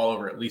to turn the ball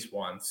over at least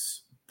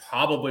once.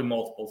 Probably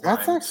multiple times.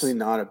 That's actually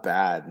not a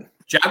bad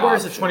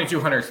Jaguars at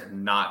 2,200 is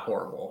not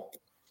horrible.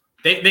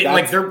 They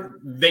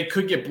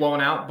could get blown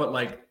out, but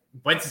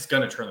Wentz is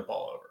going to turn the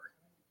ball over.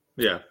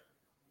 Yeah.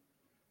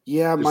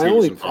 Yeah, my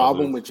only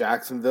problem with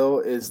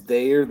Jacksonville is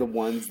they are the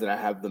ones that I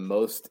have the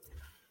most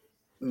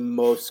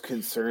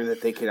concern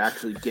that they could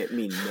actually get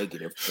me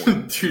negative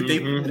points. Dude,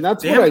 and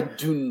that's what I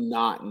do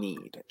not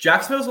need.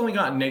 Jacksonville's only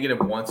got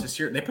negative once this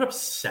year. They put up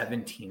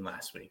 17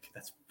 last week.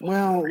 That's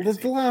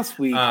crazy. The last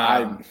week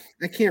I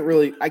can't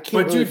really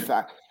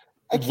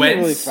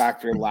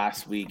factor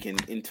last week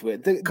into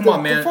it. Come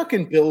on, man. The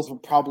fucking Bills were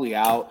probably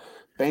out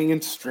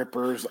banging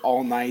strippers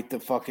all night the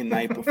fucking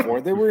night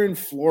before. They were in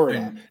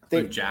Florida.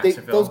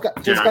 Those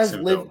guys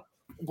live.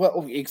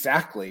 Well,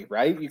 exactly,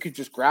 right? You could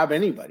just grab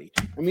anybody.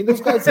 I mean, those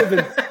guys live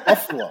in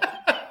Buffalo,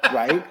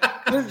 right?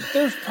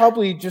 There's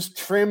probably just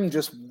trim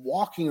just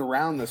walking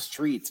around the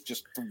streets,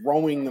 just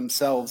throwing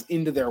themselves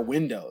into their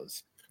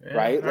windows,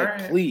 right?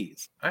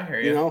 Please. I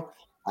hear you.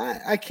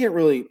 I can't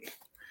really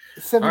 –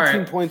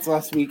 17 points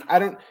last week.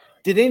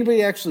 Did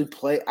anybody actually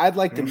play? I'd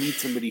like to meet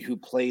somebody who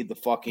played the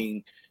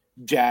fucking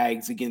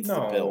Jags against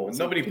the Bills.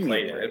 Nobody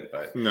played it,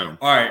 but no.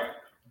 All right,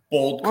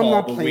 bold call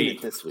of the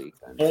week this week.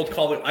 Then. Bold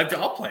call.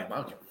 I'll play him.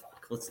 Okay,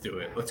 fuck. Let's do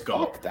it. Let's go.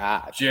 Fuck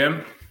that,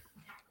 Jim.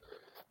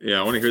 Yeah,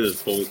 I want to hear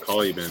this bold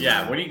call you've been.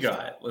 Yeah, what do you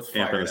got? Let's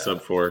fire it a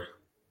sub for.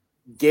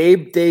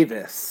 Gabe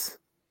Davis,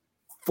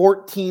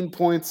 14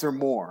 points or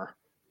more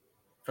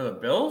for the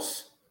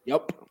Bills.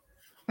 Yep.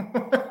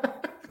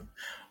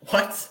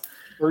 What?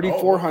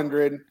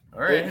 3,400. All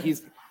right.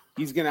 He's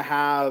gonna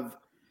have.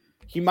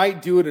 He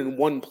might do it in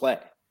one play,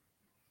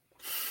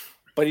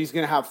 but he's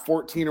gonna have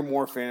 14 or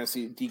more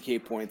fantasy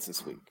DK points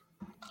this week.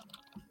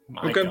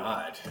 My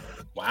God!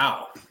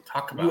 Wow.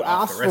 Talk about you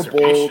ask for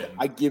bold.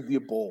 I give you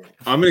bold.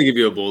 I'm gonna give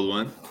you a bold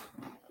one.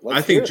 I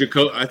think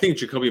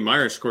Jacoby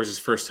Myers scores his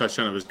first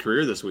touchdown of his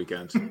career this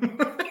weekend.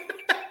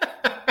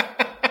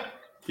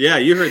 Yeah,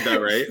 you heard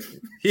that right.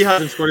 He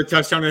hasn't scored a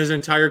touchdown in his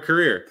entire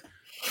career.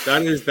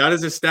 That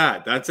is a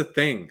stat. That's a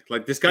thing.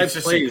 Like this guy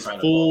plays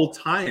full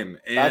time,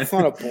 and that's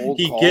not a bold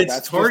he call. gets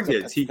that's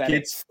targets. He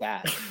gets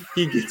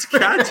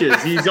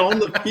catches. He's on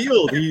the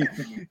field.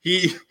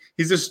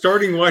 He's a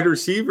starting wide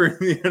receiver in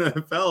the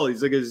NFL.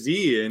 He's like a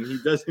Z, and he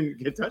doesn't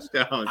get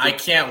touchdowns. I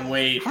can't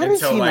wait How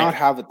does he not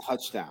have a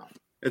touchdown?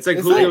 It's like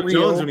Julio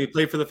Jones when he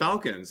played for the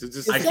Falcons. It's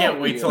just I can't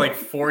wait till like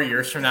 4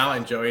 years from now,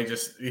 and Joey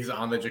he's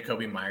on the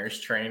Jacoby Myers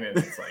train, and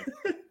it's like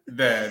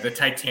the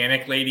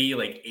Titanic lady,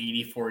 like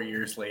 84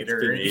 years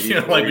later. You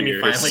know, like when he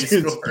finally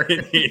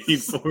scored.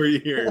 84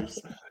 years.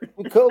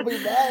 Jacoby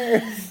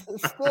Myers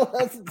still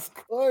hasn't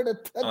scored a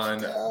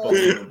touchdown.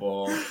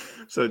 Unbelievable.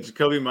 So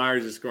Jacoby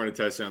Myers is scoring a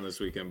touchdown this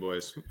weekend,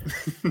 boys.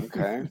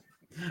 Okay.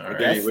 All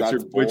right.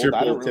 What's your bold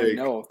I don't really take?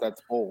 know if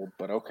that's bold,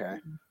 but okay.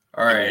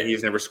 All right. I mean,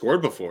 he's never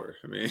scored before.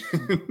 I mean,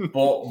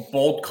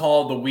 bold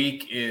call of the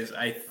week is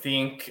I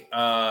think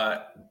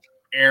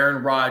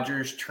Aaron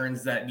Rodgers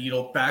turns that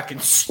needle back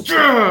and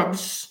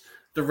stabs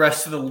the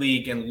rest of the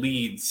league and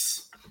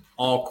leads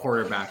all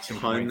quarterbacks in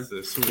points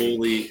this week.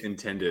 Fully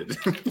intended.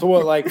 So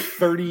what, like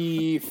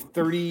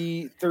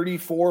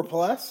 34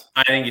 plus?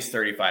 I think he's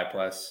 35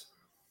 plus.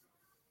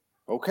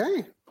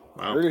 Okay.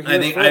 Wow. I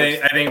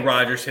think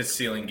Rodgers hits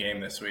ceiling game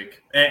this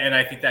week, and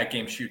I think that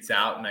game shoots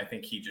out, and I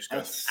think he just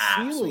goes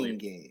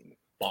absolutely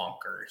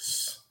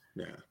bonkers.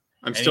 Yeah,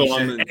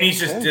 he's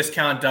just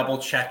discount double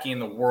checking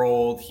the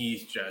world.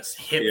 He's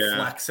just hip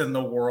flexing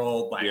the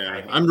world. Like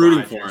I'm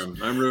rooting for him.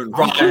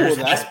 Rodgers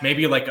has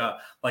maybe like an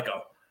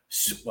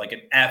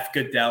F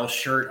Goodell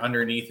shirt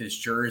underneath his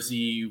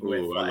jersey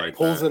with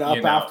pulls it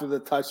up after the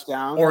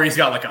touchdown, or he's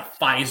got like a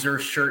Pfizer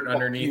shirt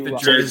underneath the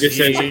jersey.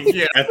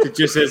 It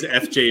just says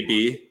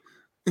FJB.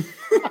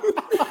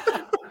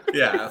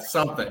 Yeah,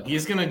 something.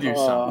 He's gonna do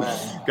something.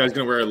 Guy's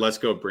gonna wear a Let's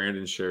Go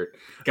Brandon shirt.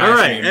 All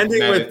right,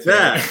 ending with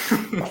that.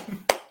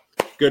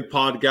 Good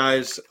pod,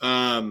 guys.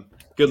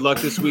 Good luck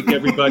this week,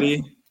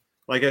 everybody.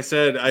 Like I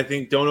said, I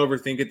think don't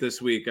overthink it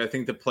this week. I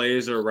think the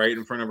plays are right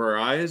in front of our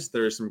eyes.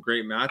 There's some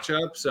great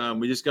matchups.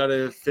 We just got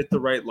to fit the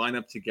right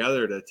lineup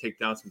together to take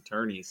down some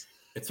tourneys.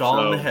 It's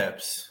all in the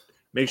hips.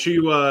 Make sure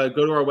you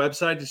go to our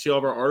website to see all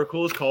of our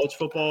articles, college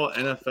football,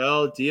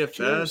 NFL,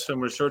 DFS, and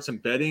we're going to start some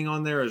betting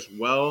on there as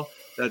well.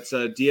 That's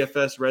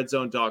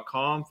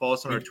dfsredzone.com. Follow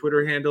us on our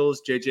Twitter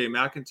handles, JJ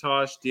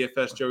McIntosh,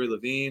 DFS Joey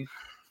Levine.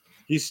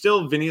 He's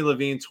still Vinny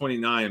Levine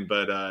 29,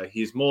 but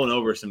he's mulling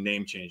over some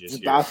name changes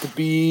here. About to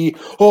be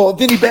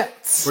Vinny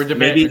Betts. We're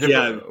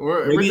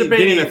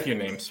debating a few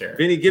names here.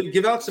 Vinny,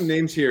 give out some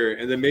names here,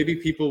 and then maybe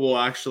people will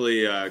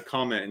actually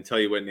comment and tell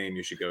you what name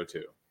you should go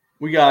to.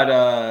 We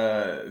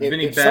got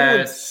Vinny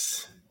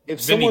Betts. If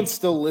someone's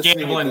still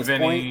listening at this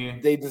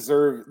point, they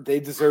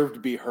deserve to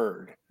be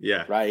heard.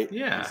 Yeah. Right?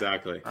 Yeah.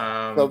 Exactly.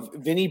 So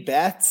Vinny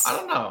Betts. I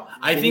don't know.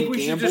 I think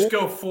we should just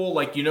go full,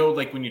 like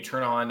when you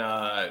turn on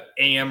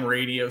AM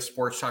radio,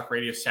 sports talk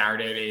radio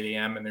Saturday at 8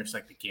 a.m. and there's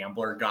like the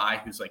gambler guy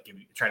who's like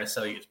trying to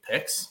sell you his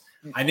picks.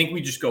 I think we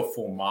just go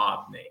full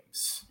mob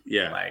names.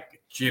 Yeah. Like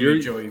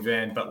Jimmy, Joey,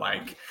 Vin, but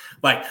like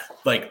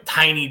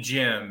Tiny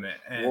Jim.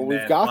 And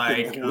we've got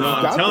I'm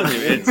telling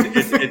you, it's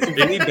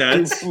Vinny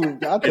Betts. We've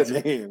got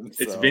the names.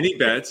 It's Vinny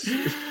Betts,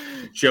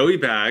 Joey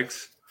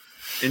Bags,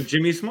 and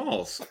Jimmy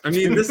Smalls. I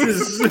mean, this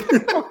is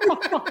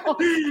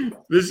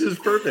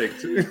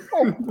perfect. Jimmy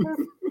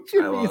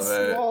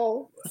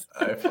Smalls.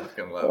 I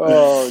fucking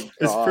love it.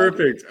 It's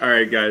perfect. All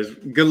right, guys.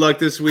 Good luck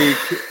this week.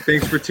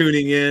 Thanks for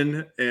tuning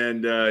in.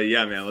 And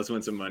man, let's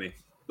win some money.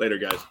 Later,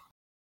 guys.